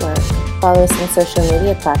Take Network. Follow us on social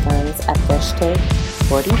media platforms at Fresh Take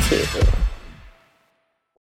 42.